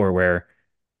at before, where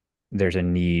there's a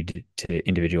need to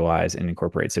individualize and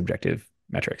incorporate subjective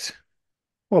metrics.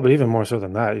 well, but even more so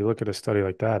than that, you look at a study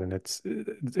like that, and it's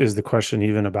is the question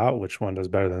even about which one does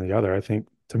better than the other? I think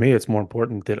to me, it's more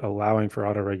important that allowing for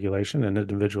autoregulation and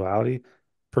individuality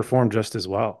perform just as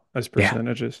well as Yeah.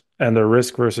 percentages. And the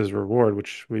risk versus reward,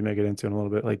 which we may get into in a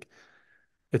little bit, like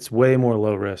it's way more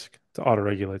low risk to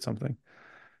autoregulate something.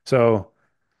 So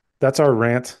that's our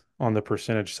rant on the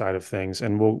percentage side of things,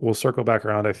 and we'll circle back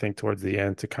around, I think, towards the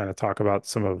end to kind of talk about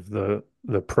some of the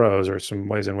pros or some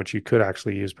ways in which you could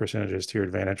actually use percentages to your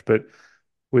advantage. But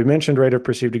we mentioned rate of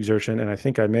perceived exertion, and I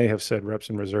think I may have said reps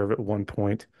in reserve at one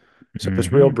point. So just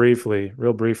Mm-hmm.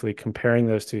 real briefly, comparing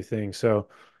those two things. So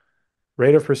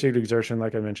rate of perceived exertion,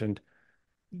 like I mentioned,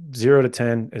 0 to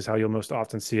 10 is how you'll most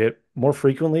often see it. More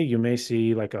frequently, you may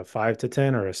see like a 5 to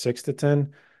 10 or a 6 to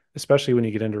 10, especially when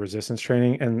you get into resistance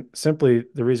training. And simply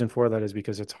the reason for that is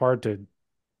because it's hard to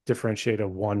differentiate a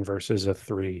one versus a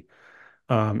three.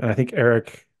 And I think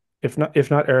Eric, if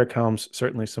not Eric Helms,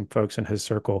 certainly some folks in his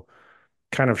circle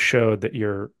kind of showed that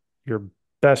your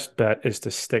best bet is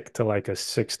to stick to like a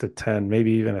 6 to 10,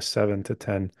 maybe even a 7 to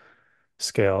 10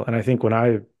 scale. And I think when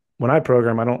I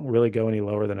program, I don't really go any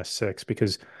lower than a six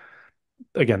because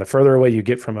again, the further away you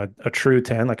get from a true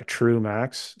 10, like a true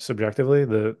max subjectively,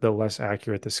 the less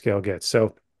accurate the scale gets.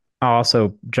 So, I'll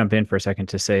also jump in for a second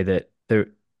to say that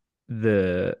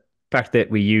the fact that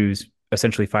we use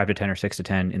essentially 5 to 10 or 6 to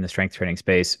 10 in the strength training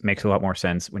space makes a lot more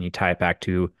sense when you tie it back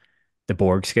to the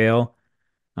Borg scale,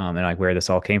 and like where this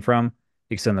all came from.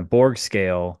 Because on the Borg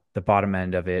scale, the bottom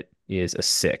end of it is a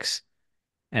six,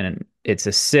 and it's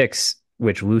a six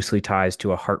which loosely ties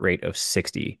to a heart rate of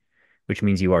 60, which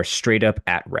means you are straight up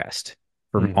at rest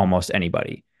for mhm. almost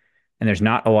anybody. And there's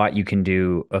not a lot you can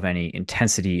do of any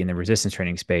intensity in the resistance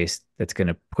training space that's going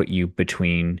to put you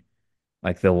between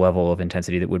like the level of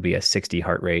intensity that would be a 60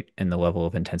 heart rate and the level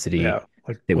of intensity Yeah.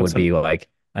 Like that would be like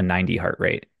a 90 heart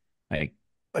rate. Like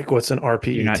what's an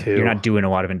RPE you're two? not doing a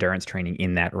lot of endurance training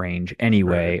in that range Right.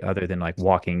 anyway, other than like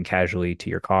walking casually to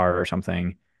your car or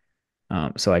something.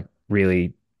 So like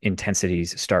really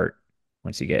intensities start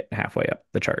once you get halfway up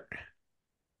the chart.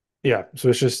 Yeah. So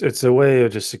it's a way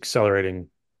of just accelerating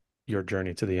your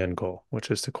journey to the end goal,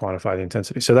 which is to quantify the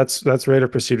intensity. So that's rate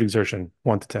of perceived exertion,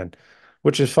 1 to 10,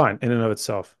 which is fine in and of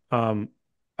itself.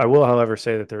 I will, however,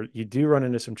 say that you do run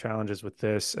into some challenges with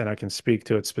this, and I can speak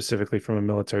to it specifically from a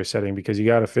military setting because you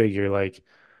got to figure like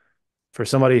for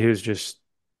somebody who's just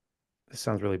this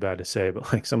sounds really bad to say,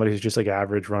 but like somebody who's just like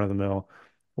average run of the mill,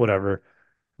 whatever,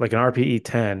 like an RPE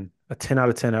 10, a 10 out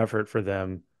of 10 effort for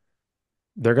them,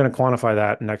 they're going to quantify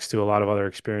that next to a lot of other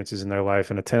experiences in their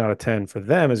life. And a 10 out of 10 for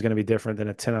them is going to be different than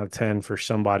a 10 out of 10 for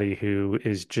somebody who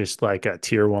is just like a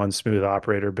tier one smooth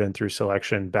operator, been through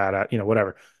selection, bad at,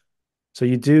 whatever. So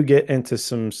you do get into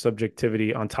some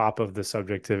subjectivity on top of the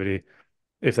subjectivity,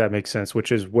 if that makes sense,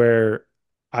 which is where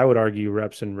I would argue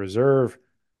reps in reserve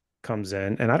comes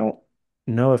in. And I don't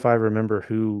know if I remember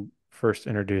who first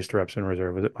introduced reps in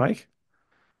reserve. Was it Mike?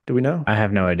 Do we know? I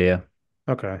have no idea.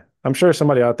 Okay. I'm sure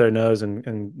somebody out there knows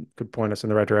and could point us in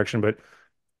the right direction, but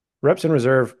reps in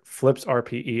reserve flips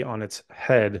RPE on its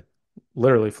head,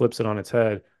 literally flips it on its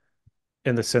head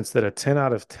in the sense that a 10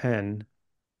 out of 10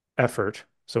 effort,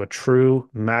 so a true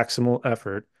maximal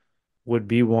effort, would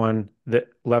be one that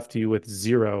left you with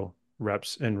 0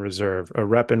 reps in reserve. A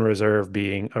rep in reserve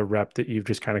being a rep that you've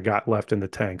just kind of got left in the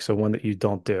tank, so one that you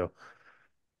don't do.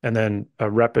 And then a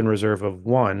rep in reserve of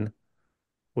 1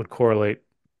 would correlate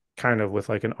kind of with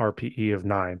like an RPE of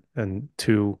 9 and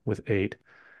 2 with 8,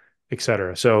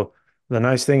 etc. So the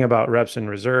nice thing about reps in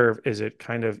reserve is it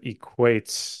kind of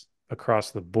equates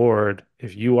across the board.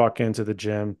 If you walk into the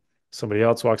gym, somebody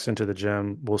else walks into the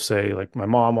gym, we'll say like my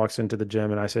mom walks into the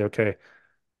gym and I say, okay,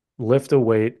 lift a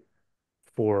weight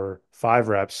for 5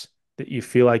 reps that you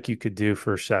feel like you could do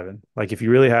for 7. Like if you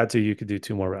really had to, you could do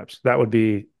 2 more reps. That would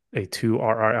be a 2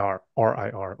 RIR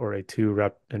or a 2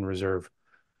 rep in reserve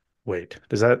weight.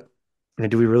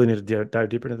 Do we really need to dive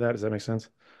deeper into that? Does that make sense?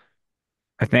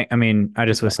 I mean, I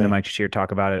Just just help listened to me. Mike Shear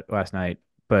talk about it last night,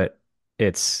 but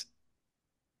it's,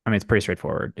 I mean, it's pretty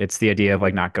straightforward. It's the idea of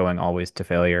like not going always to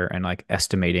failure and like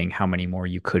estimating how many more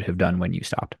you could have done when you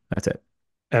stopped. That's it.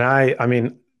 And I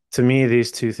mean, to me,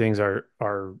 these two things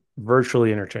are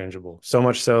virtually interchangeable. So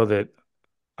much so that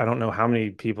I don't know how many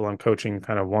people I'm coaching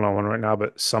kind of one on one right now,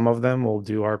 but some of them will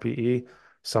do RPE.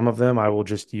 Some of them I will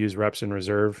just use reps in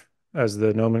reserve as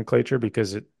the nomenclature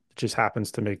because it just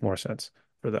happens to make more sense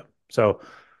for them. So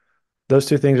those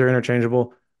two things are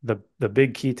interchangeable. The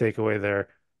big key takeaway there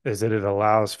is that it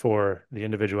allows for the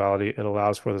individuality, it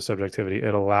allows for the subjectivity,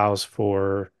 it allows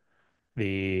for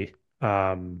the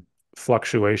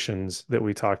fluctuations that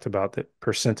we talked about that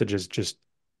percentages just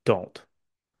don't.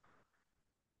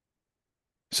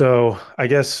 So I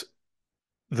guess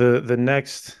the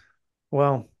next,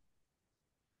 well,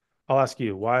 I'll ask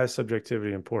you, why is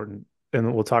subjectivity important?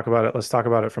 And we'll talk about it. Let's talk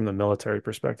about it from the military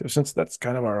perspective, since that's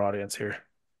kind of our audience here.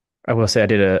 I will say I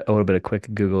did a little bit of quick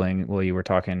Googling while you were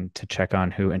talking to check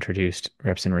on who introduced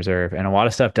reps in reserve. And a lot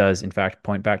of stuff does, in fact,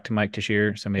 point back to Mike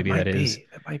Teixeira. So It maybe that might is. be.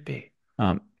 It might be.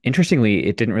 Interestingly,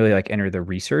 it didn't really like enter the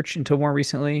research until more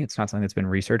recently. It's not something that's been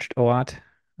researched a lot.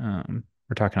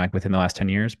 We're talking like within the last 10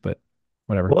 years, but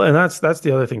whatever. Well, and that's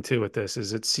the other thing too with this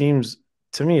is it seems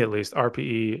to me at least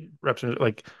RPE reps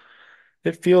like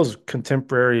it feels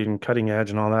contemporary and cutting edge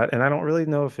and all that. And I don't really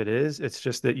know if it is. It's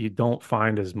just that you don't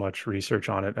find as much research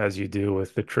on it as you do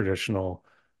with the traditional,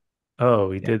 oh,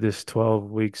 we Yeah. did this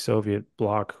 12-week Soviet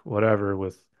block, whatever,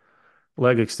 with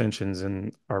leg extensions,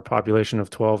 and our population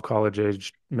of 12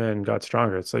 college-aged men got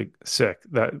stronger. It's like sick.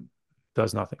 That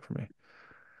does nothing for me.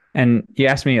 And you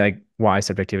asked me like why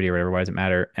subjectivity or whatever, why does it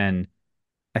matter? And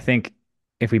I think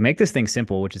if we make this thing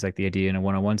simple, which is like the idea in a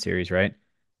one-on-one series, right?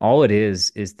 All it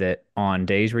is that on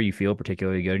days where you feel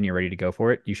particularly good and you're ready to go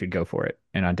for it, you should go for it.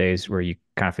 And on days where you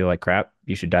kind of feel like crap,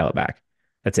 you should dial it back.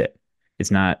 That's it.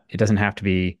 It doesn't have to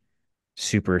be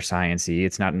super sciencey.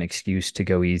 It's not an excuse to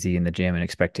go easy in the gym and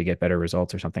expect to get better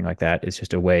results or something like that. It's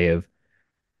just a way of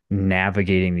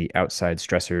navigating the outside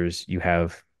stressors you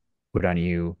have put on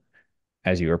you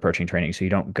as you're approaching training. So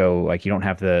you don't go like you don't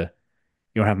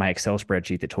have my Excel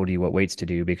spreadsheet that told you what weights to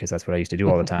do because that's what I used to do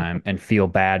all the time and feel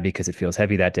bad because it feels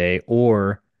heavy that day,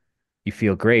 or you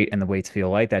feel great and the weights feel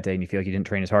light that day and you feel like you didn't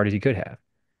train as hard as you could have. Mhm.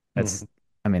 That's,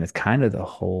 I mean, that's kind of the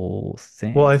whole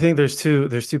Well, I thing. think there's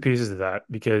two pieces to that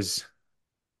because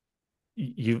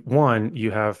you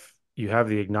have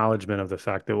the acknowledgement of the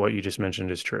fact that what you just mentioned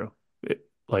is true.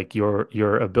 Like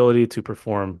your ability to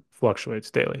perform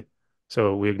fluctuates daily.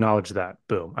 So we acknowledge that.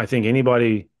 Boom. I think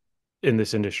anybody in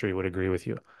this industry would agree with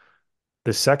you.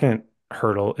 The second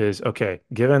hurdle is, okay,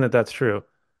 given that that's true,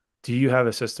 do you have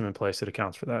a system in place that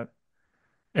accounts for that?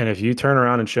 And if you turn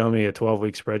around and show me a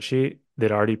 12-week spreadsheet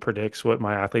that already predicts what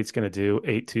my athlete's going to do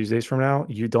 8 Tuesdays from now,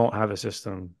 you don't have a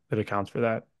system that accounts for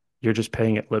that. You're just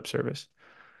paying it lip service.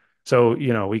 So,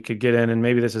 we could get in, and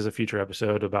maybe this is a future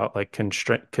episode about like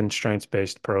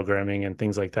constraints-based programming and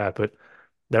things like that. But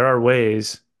there are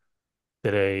ways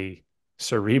that a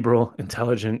cerebral,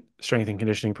 intelligent strength and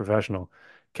conditioning professional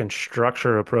can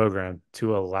structure a program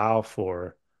to allow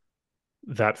for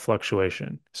that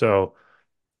fluctuation. So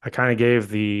I kind of gave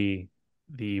the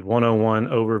 101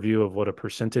 overview of what a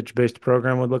percentage-based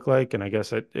program would look like, and I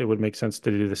guess it would make sense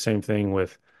to do the same thing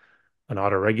with an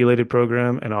auto-regulated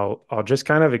program. And I'll just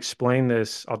kind of explain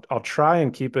this. I'll try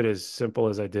and keep it as simple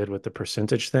as I did with the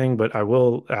percentage thing, but I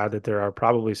will add that there are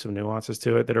probably some nuances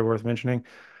to it that are worth mentioning.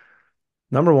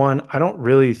 Number one, I don't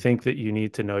really think that you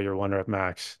need to know your one rep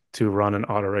max to run an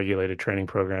auto-regulated training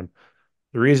program.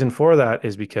 The reason for that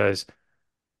is because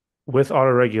with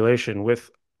autoregulation,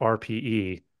 with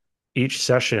RPE, each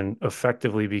session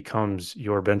effectively becomes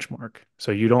your benchmark.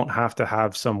 So you don't have to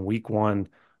have some week one,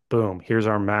 boom, here's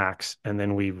our max, and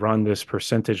then we run this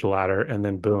percentage ladder, and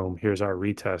then boom, here's our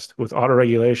retest. With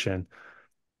autoregulation,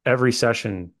 every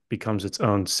session becomes its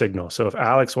own signal. So if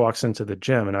Alex walks into the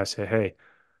gym and I say, hey,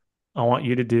 I want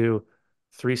you to do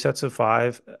 3 sets of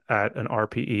 5 at an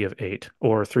RPE of 8,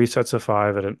 or 3 sets of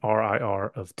 5 at an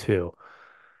RIR of 2.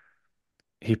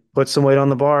 He puts some weight on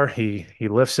the bar, he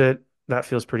lifts it. That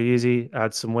feels pretty easy.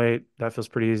 Adds some weight. That feels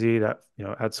pretty easy. That,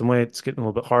 add some weight. It's getting a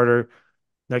little bit harder.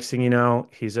 Next thing you know,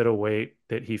 he's at a weight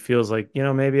that he feels like,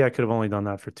 maybe I could have only done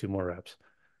that for 2 more reps.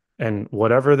 And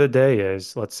whatever the day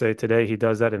is, let's say today he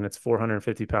does that and it's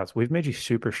 450 pounds. We've made you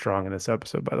super strong in this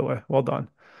episode, by the way. Well done.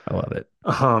 I love it.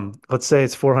 Let's say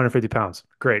it's 450 pounds.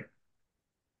 Great.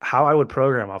 How I would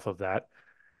program off of that,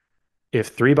 if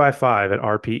 3 by 5 at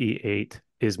RPE 8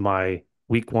 is my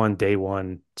week one, day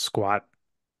one squat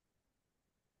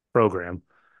program,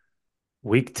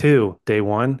 week two, day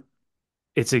one,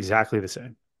 it's exactly the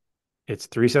same. It's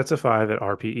 3 sets of 5 at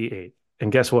RPE 8.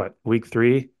 And guess what? Week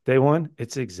three, day one,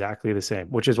 it's exactly the same,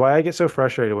 which is why I get so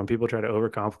frustrated when people try to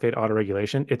overcomplicate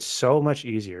autoregulation. It's so much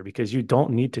easier because you don't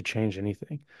need to change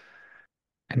anything.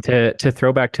 And to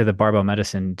throw back to the barbell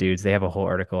medicine dudes, they have a whole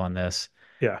article on this.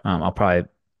 Yeah. I'll probably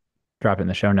drop it in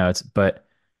the show notes, but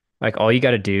like all you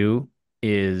got to do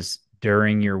is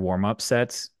during your warm-up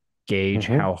sets, gauge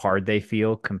Hmm. how hard they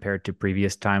feel compared to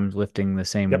previous times lifting the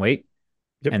same Yep. weight,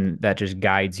 Yep. and that just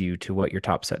guides you to what your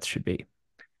top sets should be.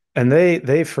 And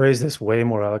they phrase this way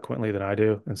more eloquently than I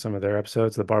do in some of their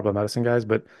episodes, the barbell medicine guys.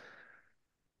 But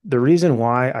the reason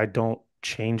why I don't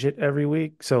change it every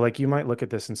week, so like you might look at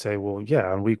this and say, well, yeah,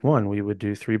 on week one we would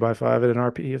do 3 by 5 at an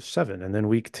RPE of 7, and then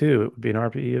week two it would be an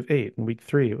RPE of 8, and week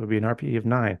three it would be an RPE of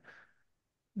 9.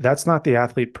 That's not the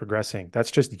athlete progressing.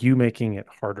 That's just you making it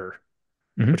harder,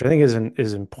 which Hmm. I think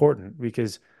is important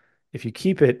because if you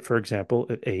keep it, for example,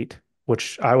 at 8,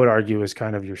 which I would argue is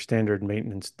kind of your standard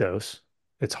maintenance dose,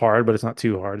 it's hard, but it's not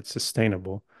too hard. It's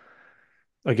sustainable.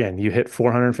 Again, you hit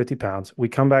 450 pounds. We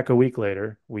come back a week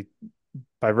later.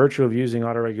 By virtue of using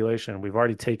autoregulation, we've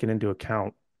already taken into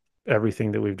account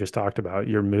everything that we've just talked about,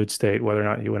 your mood state, whether or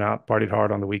not you went out, partied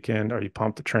hard on the weekend, or you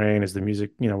pumped the train, is the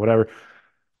music, whatever.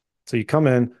 So you come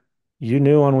in, you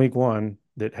knew on week one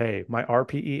that, hey, my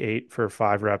RPE 8 for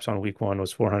 5 reps on week one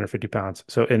was 450 pounds.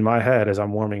 So in my head, as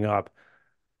I'm warming up,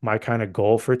 my kind of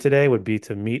goal for today would be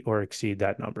to meet or exceed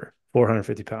that number,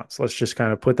 450 pounds. Let's just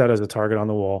kind of put that as a target on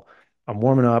the wall. I'm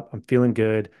warming up. I'm feeling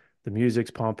good. The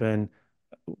music's pumping.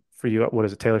 For you, what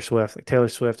is it? Taylor Swift. Like Taylor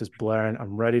Swift is blaring.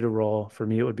 I'm ready to roll. For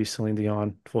me, it would be Celine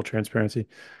Dion, full transparency.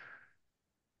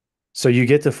 So you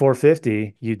get to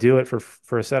 450, you do it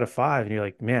for a set of 5, and you're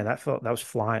like, man, that was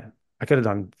flying. I could have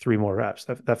done 3 more reps.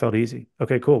 That felt easy.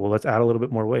 Okay, cool. Well, let's add a little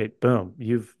bit more weight. Boom.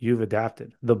 You've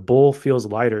adapted. The bull feels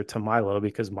lighter to Milo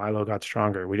because Milo got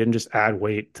stronger. We didn't just add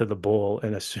weight to the bull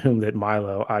and assume that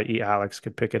Milo, i.e. Alex,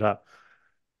 could pick it up.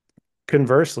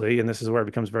 Conversely, and this is where it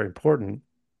becomes very important,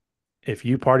 if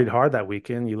you partied hard that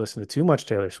weekend, you listen to too much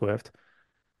Taylor Swift,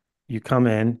 you come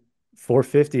in,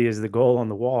 450 is the goal on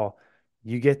the wall.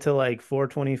 You get to like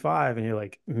 425 and you're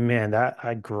like, man, that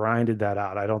I grinded that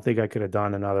out. I don't think I could have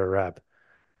done another rep.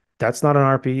 That's not an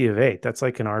RPE of 8. That's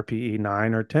like an RPE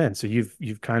 9 or 10. So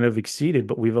you've kind of exceeded,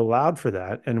 but we've allowed for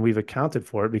that and we've accounted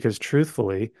for it because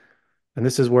truthfully, and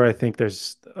this is where I think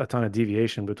there's a ton of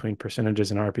deviation between percentages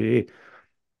and RPE.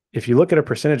 If you look at a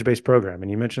percentage-based program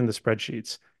and you mentioned the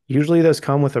spreadsheets, usually those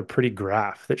come with a pretty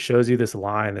graph that shows you this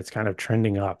line that's kind of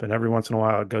trending up. And every once in a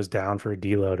while, it goes down for a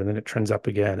deload and then it trends up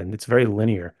again. And it's very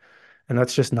linear. And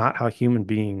that's just not how human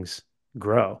beings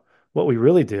grow. What we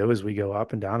really do is we go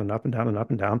up and down and up and down and up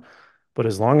and down. But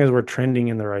as long as we're trending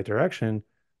in the right direction,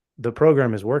 the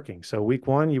program is working. So week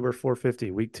one, you were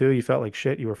 450. Week two, you felt like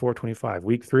shit. You were 425.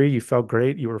 Week three, you felt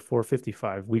great. You were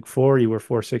 455. Week four, you were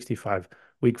 465.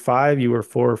 Week five, you were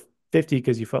 450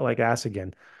 because you felt like ass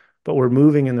again. But we're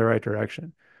moving in the right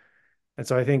direction. And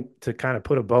so I think to kind of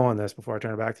put a bow on this before I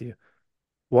turn it back to you,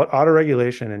 what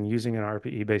autoregulation and using an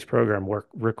RPE based program work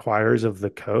requires of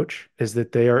the coach is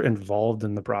that they are involved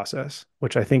in the process,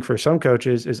 which I think for some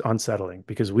coaches is unsettling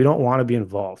because we don't want to be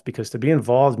involved because to be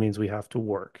involved means we have to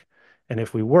work. And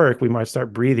if we work, we might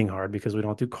start breathing hard because we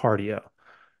don't do cardio.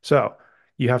 So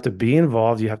you have to be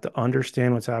involved. You have to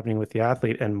understand what's happening with the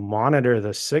athlete and monitor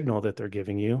the signal that they're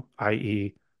giving you,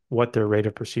 i.e., what their rate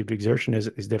of perceived exertion is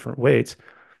at these different weights.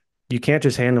 You can't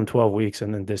just hand them 12 weeks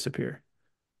and then disappear.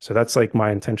 So that's like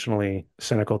my intentionally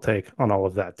cynical take on all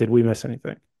of that. Did we miss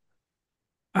anything?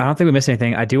 I don't think we missed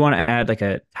anything. I do want to add like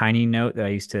a tiny note that I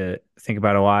used to think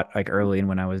about a lot, like early and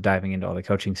when I was diving into all the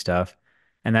coaching stuff.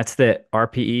 And that's that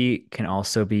RPE can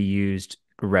also be used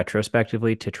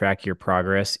retrospectively to track your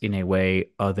progress in a way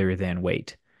other than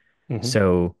weight. Mm-hmm.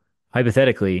 So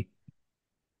hypothetically,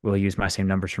 we'll use my same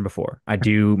numbers from before. I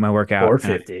do my workout and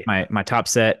 450. my top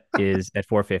set is at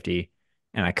 450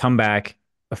 and I come back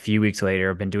a few weeks later.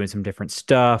 I've been doing some different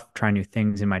stuff, trying new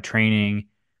things in my training.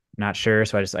 Not sure.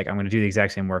 So I just like, I'm going to do the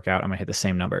exact same workout. I'm going to hit the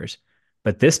same numbers.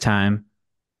 But this time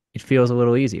it feels a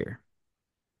little easier.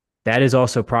 That is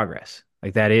also progress.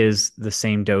 Like that is the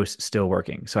same dose still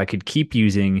working. So I could keep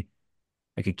using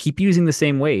the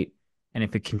same weight. And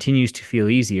if it continues to feel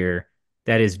easier,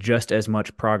 that is just as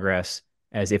much progress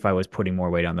as if I was putting more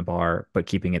weight on the bar, but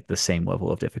keeping it the same level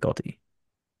of difficulty.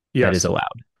 That is Yes.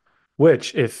 allowed.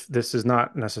 Which, if this is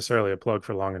not necessarily a plug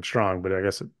for long and strong, but I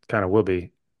guess it kind of will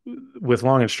be. With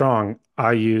long and strong,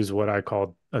 I use what I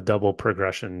call a double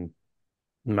progression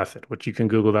method, which you can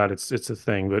Google that. It's a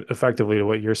thing, but effectively to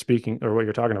what you're speaking or what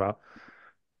you're talking about,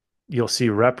 you'll see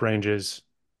rep ranges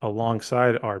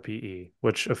alongside RPE,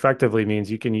 which effectively means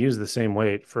you can use the same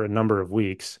weight for a number of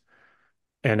weeks.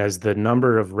 And as the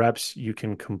number of reps you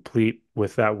can complete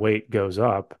with that weight goes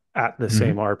up at the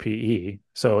same Hmm. RPE.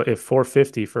 So if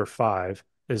 450 for five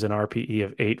is an RPE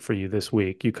of 8 for you this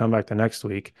week, you come back the next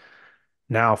week.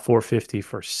 Now 450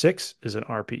 for six is an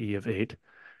RPE of 8.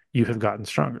 You have gotten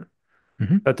stronger.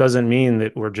 Hmm. That doesn't mean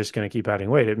that we're just going to keep adding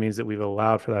weight. It means that we've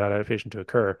allowed for that adaptation to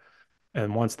occur.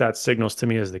 And once that signals to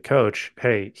me as the coach,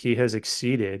 hey, he has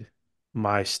exceeded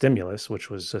my stimulus, which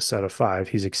was a set of five.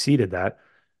 He's exceeded that.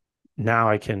 Now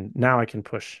I can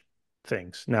push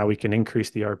things. Now we can increase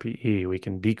the RPE. We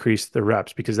can decrease the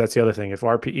reps because that's the other thing. If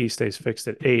RPE stays fixed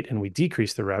at 8 and we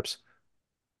decrease the reps,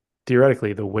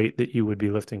 theoretically the weight that you would be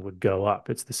lifting would go up.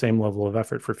 It's the same level of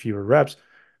effort for fewer reps.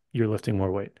 You're lifting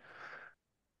more weight.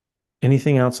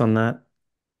 Anything else on that?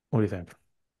 What do you think?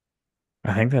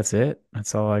 I think that's it.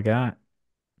 That's all I got.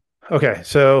 Okay,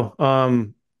 so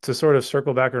to sort of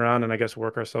circle back around and I guess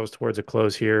work ourselves towards a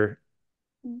close here,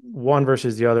 one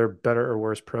versus the other, better or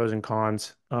worse, pros and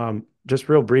cons. Just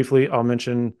real briefly, I'll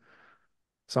mention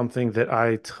something that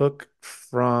I took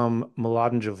from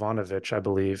Mladen Jovanovic, I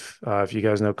believe. If you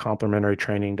guys know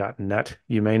complementarytraining.net,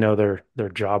 you may know their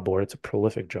job board. It's a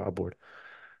prolific job board.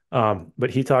 But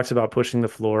he talks about pushing the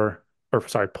floor, or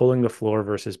sorry, pulling the floor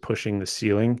versus pushing the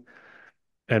ceiling.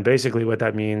 And basically, what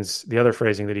that means, the other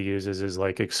phrasing that he uses is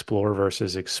like explore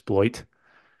versus exploit.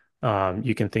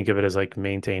 You can think of it as like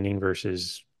maintaining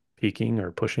versus peaking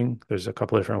or pushing. There's a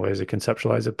couple of different ways to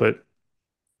conceptualize it, but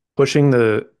pushing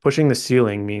the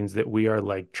ceiling means that we are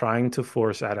like trying to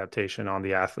force adaptation on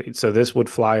the athlete. So this would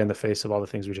fly in the face of all the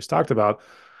things we just talked about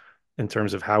in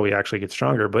terms of how we actually get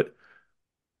stronger. But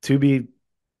to be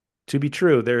to be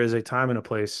true, there is a time and a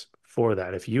place for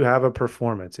that. If you have a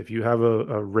performance, if you have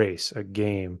a race, a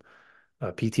game,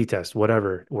 a PT test,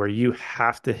 whatever, where you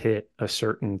have to hit a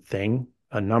certain thing,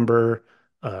 a number,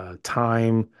 a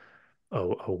time,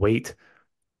 a weight,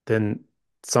 then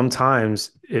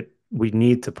sometimes it we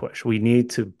need to push. We need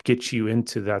to get you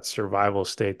into that survival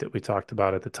state that we talked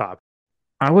about at the top.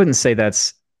 I wouldn't say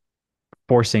that's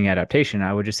forcing adaptation.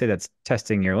 I would just say that's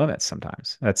testing your limits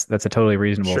sometimes. That's a totally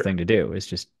reasonable Sure. thing to do, is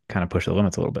just kind of push the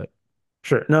limits a little bit.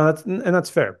 Sure. No, that's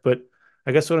fair. But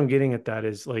I guess what I'm getting at that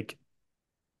is like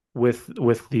with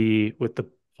the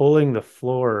pulling the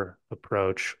floor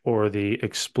approach or the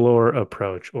explore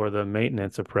approach or the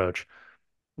maintenance approach,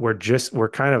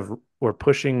 we're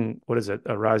pushing, what is it?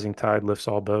 A rising tide lifts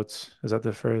all boats. Is that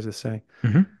the phrase to say?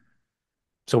 Hmm.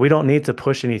 So we don't need to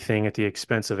push anything at the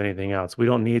expense of anything else. We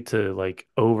don't need to like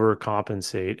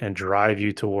overcompensate and drive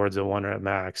you towards a one rep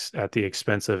max at the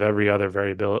expense of every other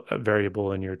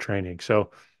variable in your training.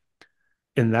 So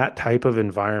in that type of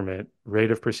environment,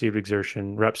 rate of perceived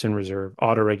exertion, reps in reserve,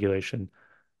 auto regulation,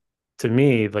 to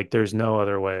me, like there's no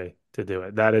other way to do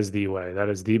it. That is the way. That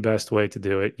is the best way to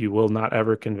do it. You will not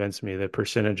ever convince me that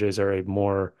percentages are a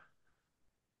more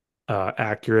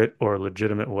accurate or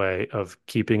legitimate way of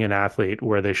keeping an athlete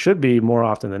where they should be more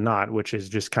often than not, which is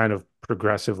just kind of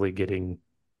progressively getting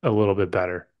a little bit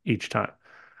better each time.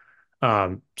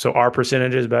 So our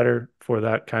percentage is better for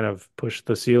that kind of push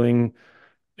the ceiling,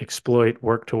 exploit,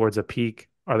 work towards a peak.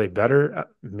 Are they better?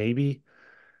 Maybe.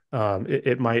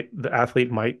 It might, the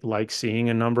athlete might like seeing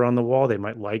a number on the wall. They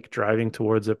might like driving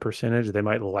towards a percentage. They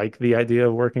might like the idea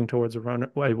of working towards a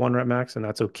one rep max, and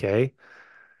that's okay.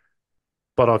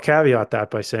 But I'll caveat that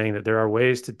by saying that there are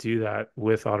ways to do that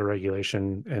with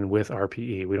autoregulation and with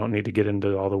RPE. We don't need to get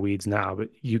into all the weeds now, but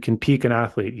you can peak an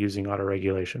athlete using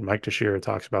autoregulation. Mike Teixeira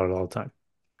talks about it all the time.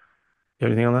 You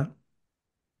have anything on that?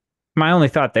 My only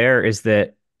thought there is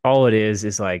that all it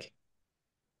is like,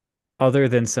 other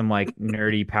than some like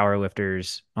nerdy power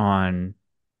lifters on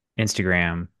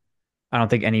Instagram, I don't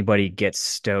think anybody gets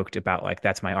stoked about like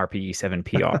that's my RPE 7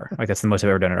 PR. Like that's the most I've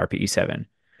ever done at RPE 7,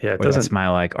 Yeah, it or that's doesn't my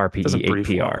like RPE doesn't 8 brief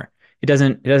well. PR. It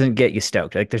doesn't get you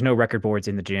stoked. Like there's no record boards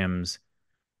in the gyms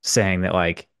saying that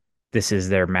like this is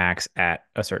their max at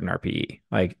a certain RPE.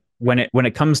 Like when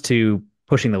it comes to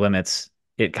pushing the limits,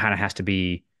 it kind of has to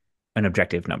be an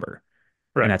objective number.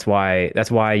 And Right. that's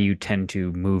why you tend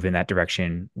to move in that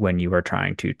direction when you are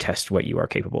trying to test what you are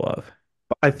capable of.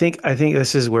 I think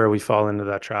this is where we fall into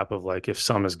that trap of like if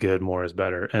some is good, more is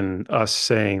better. And us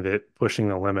saying that pushing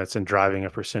the limits and driving a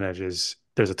percentage is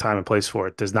there's a time and place for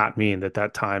it does not mean that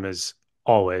that time is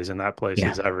always and that place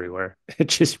Yeah. is everywhere. It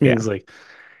just Yeah. means like,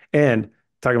 and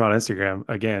talking about Instagram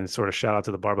again, sort of shout out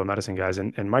to the barbell medicine guys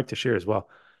and Mike Teixeira as well.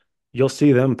 You'll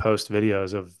see them post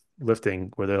videos of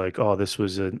lifting where they're like, oh, this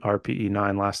was an RPE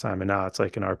 9 last time and now it's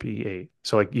like an RPE 8.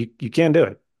 So like you can do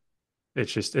it.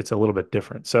 It's just it's a little bit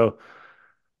different. So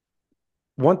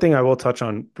one thing I will touch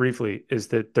on briefly is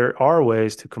that there are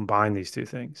ways to combine these two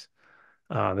things.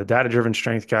 The data-driven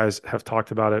strength guys have talked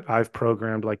about it. I've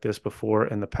programmed like this before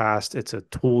in the past. It's a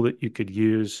tool that you could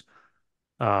use.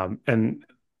 And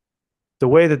the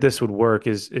way that this would work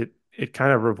is it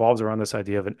kind of revolves around this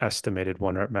idea of an estimated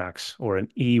one rep max or an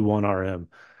E1RM.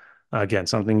 Again,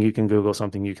 something you can Google,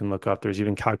 something you can look up. There's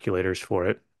even calculators for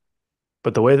it.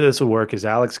 But the way that this would work is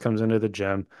Alex comes into the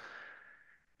gym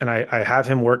and I have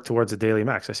him work towards a daily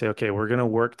max. I say, okay, we're going to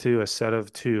work to a set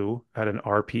of two at an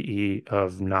RPE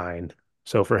of 9.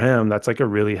 So for him, that's like a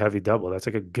really heavy double. That's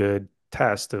like a good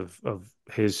test of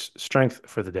his strength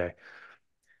for the day.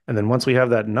 And then once we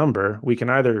have that number, we can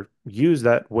either use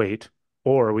that weight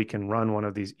or we can run one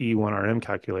of these E1RM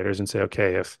calculators and say,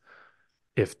 okay,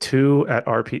 if two at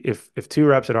RP if two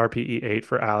reps at RPE 8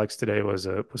 for Alex today was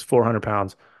 400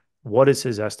 pounds, what is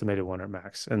his estimated one rep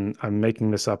max? And I'm making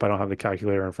this up. I don't have the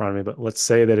calculator in front of me, but let's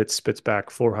say that it spits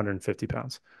back 450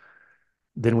 pounds.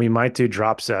 Then we might do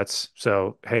drop sets.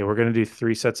 So, hey, we're going to do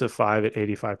 3 sets of 5 at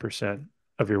 85%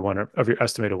 of your of your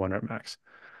estimated one rep max.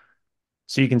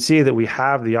 So you can see that we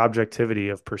have the objectivity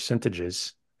of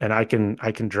percentages, and I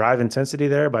can drive intensity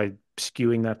there by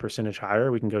skewing that percentage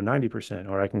higher. We can go 90%,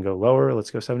 or I can go lower. Let's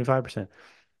go 75%.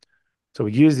 So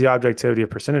we use the objectivity of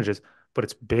percentages, but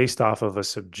it's based off of a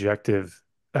subjective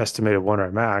estimated one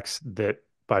rep max that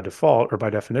by default or by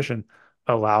definition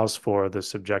allows for the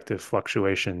subjective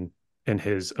fluctuation in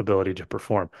his ability to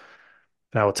perform.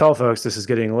 And I will tell folks this is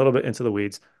getting a little bit into the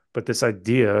weeds, but this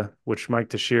idea, which Mike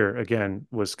Teixeira, again,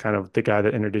 was kind of the guy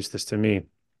that introduced this to me.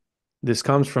 This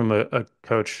comes from a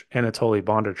coach, Anatoly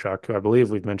Bondarchuk, who I believe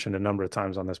we've mentioned a number of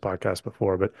times on this podcast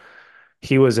before, but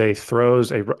he was a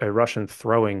Russian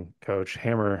throwing coach,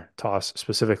 hammer toss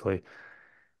specifically.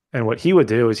 And what he would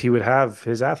do is he would have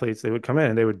his athletes, they would come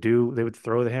in and they would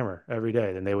throw the hammer every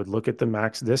day. Then they would look at the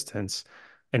max distance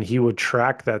and he would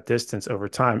track that distance over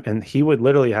time. And he would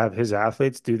literally have his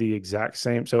athletes do the exact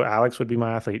same. So Alex would be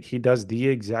my athlete. He does the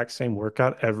exact same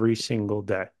workout every single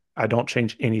day. I don't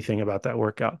change anything about that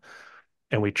workout.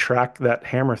 And we track that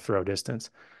hammer throw distance.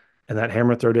 And that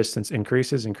hammer throw distance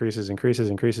increases, increases, increases,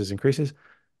 increases, increases.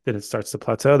 Then it starts to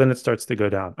plateau. Then it starts to go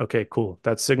down. Okay, cool.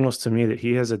 That signals to me that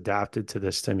he has adapted to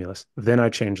this stimulus. Then I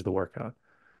change the workout.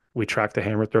 We track the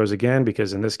hammer throws again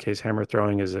because in this case, hammer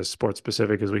throwing is as sport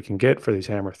specific as we can get for these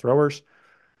hammer throwers.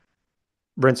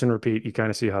 Rinse and repeat. You kind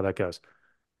of see how that goes.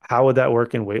 How would that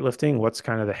work in weightlifting? What's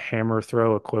kind of the hammer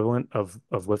throw equivalent of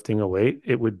lifting a weight?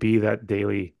 It would be that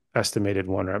daily. estimated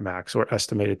 1 rep max or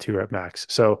estimated 2 rep max.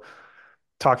 So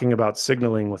talking about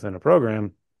signaling within a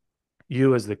program,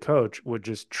 you as the coach would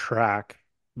just track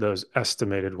those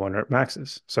estimated 1 rep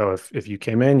maxes. So if you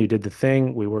came in, you did the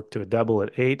thing, we worked to a double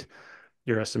at 8,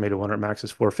 your estimated 1 rep max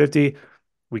is 450.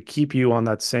 We keep you on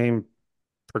that same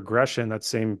progression, that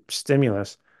same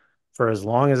stimulus for as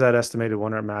long as that estimated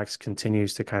 1 rep max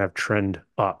continues to kind of trend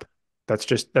up.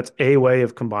 That's a way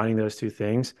of combining those two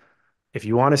things. If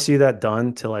you want to see that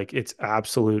done to like its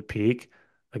absolute peak,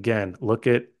 again, look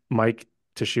at Mike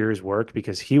Tashir's work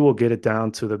because he will get it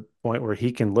down to the point where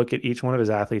he can look at each one of his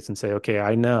athletes and say, okay,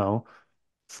 I know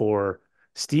for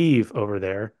Steve over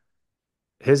there,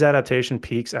 his adaptation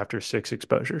peaks after 6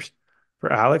 exposures.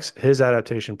 For Alex, his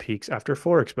adaptation peaks after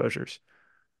 4 exposures.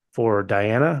 For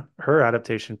Diana, her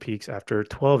adaptation peaks after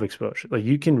 12 exposures. Like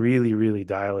you can really, really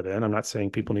dial it in. I'm not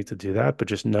saying people need to do that, but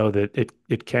just know that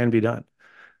it can be done.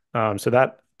 So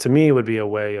that to me would be a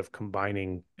way of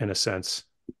combining, in a sense,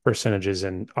 percentages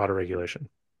and autoregulation.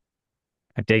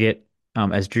 I dig it.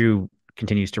 As Drew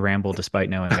continues to ramble, despite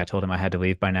knowing I told him I had to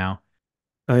leave by now,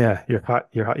 Oh yeah, your hot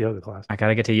yoga class. I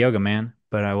gotta get to yoga, man.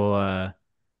 But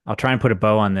I'll try and put a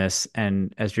bow on this.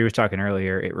 And as Drew was talking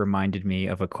earlier, it reminded me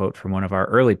of a quote from one of our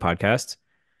early podcasts.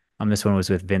 This one was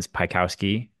with Vince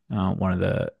Pikowski,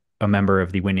 a member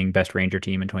of the winning Best Ranger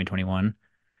team in 2021.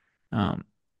 Um,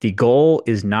 the goal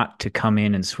is not to come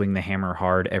in and swing the hammer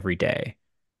hard every day.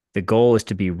 The goal is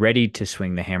to be ready to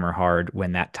swing the hammer hard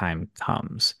when that time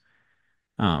comes.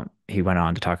 He went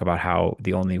on to talk about how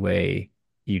the only way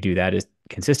you do that is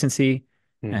consistency.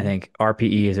 And I Mm-hmm. think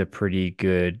RPE is a pretty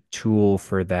good tool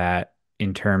for that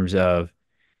in terms of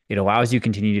it allows you to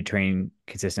continue to train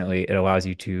consistently. It allows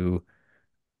you to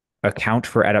account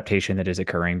for adaptation that is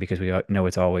occurring because we know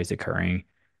it's always occurring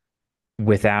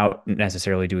without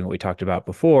necessarily doing what we talked about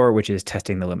before, which is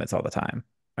testing the limits all the time.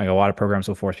 Like a lot of programs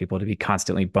will force people to be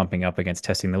constantly bumping up against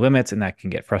testing the limits, and that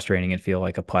can get frustrating and feel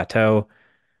like a plateau.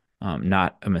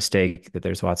 Not a mistake that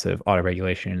there's lots of auto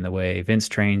regulation in the way Vince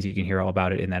trains. You can hear all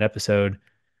about it in that episode.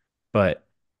 But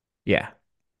yeah,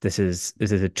 this is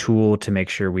a tool to make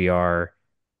sure we are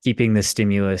keeping the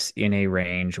stimulus in a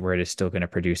range where it is still going to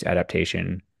produce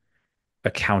adaptation,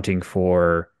 accounting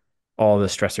for all the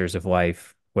stressors of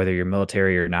life, whether you're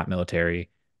military or not military,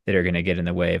 that are going to get in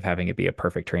the way of having it be a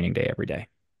perfect training day every day.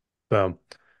 Boom.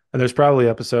 And there's probably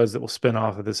episodes that will spin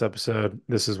off of this episode.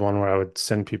 This is one where I would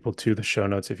send people to the show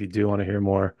notes if you do want to hear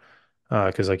more.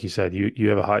 Because like you said, you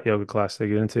have a hot yoga class to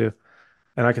get into,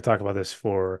 and I could talk about this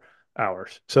for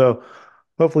hours. So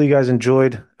hopefully you guys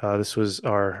enjoyed. This was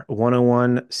our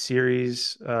 101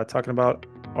 series talking about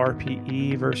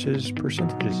RPE versus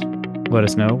percentages. Let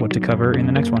us know what to cover in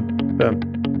the next one. Boom.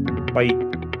 Bye.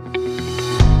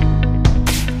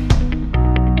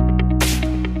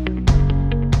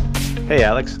 Hey,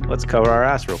 Alex, let's cover our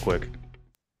ass real quick.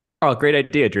 Oh, great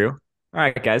idea, Drew. All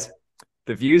right, guys.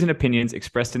 The views and opinions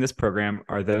expressed in this program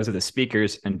are those of the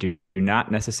speakers and do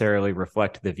not necessarily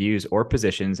reflect the views or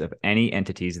positions of any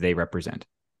entities they represent.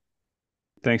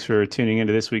 Thanks for tuning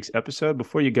into this week's episode.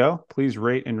 Before you go, please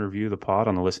rate and review the pod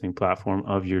on the listening platform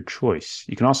of your choice.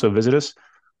 You can also visit us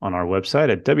on our website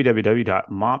at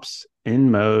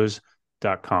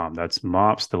www.mopsinmos.com. That's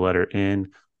mops, the letter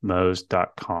N,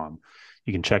 mos.com.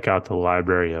 You can check out the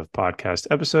library of podcast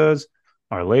episodes,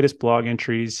 our latest blog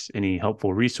entries, any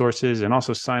helpful resources, and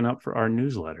also sign up for our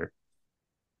newsletter.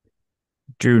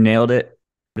 Drew nailed it.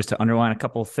 Just to underline a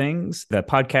couple of things, the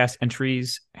podcast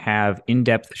entries have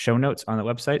in-depth show notes on the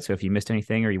website. So if you missed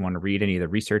anything or you want to read any of the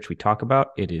research we talk about,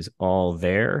 it is all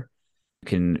there. You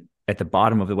can, at the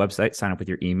bottom of the website, sign up with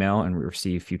your email and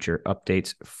receive future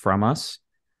updates from us.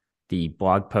 The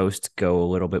blog posts go a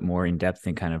little bit more in depth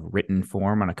in kind of written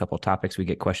form on a couple of topics we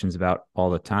get questions about all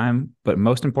the time. But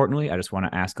most importantly, I just want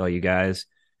to ask all you guys,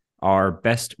 our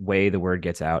best way the word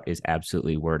gets out is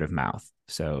absolutely word of mouth.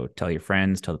 So tell your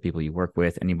friends, tell the people you work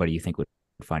with, anybody you think would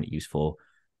find it useful.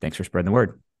 Thanks for spreading the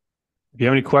word. If you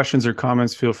have any questions or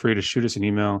comments, feel free to shoot us an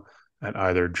email at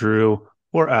either Drew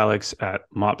or Alex at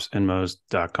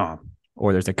mopsinmos.com.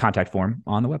 Or there's a contact form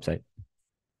on the website.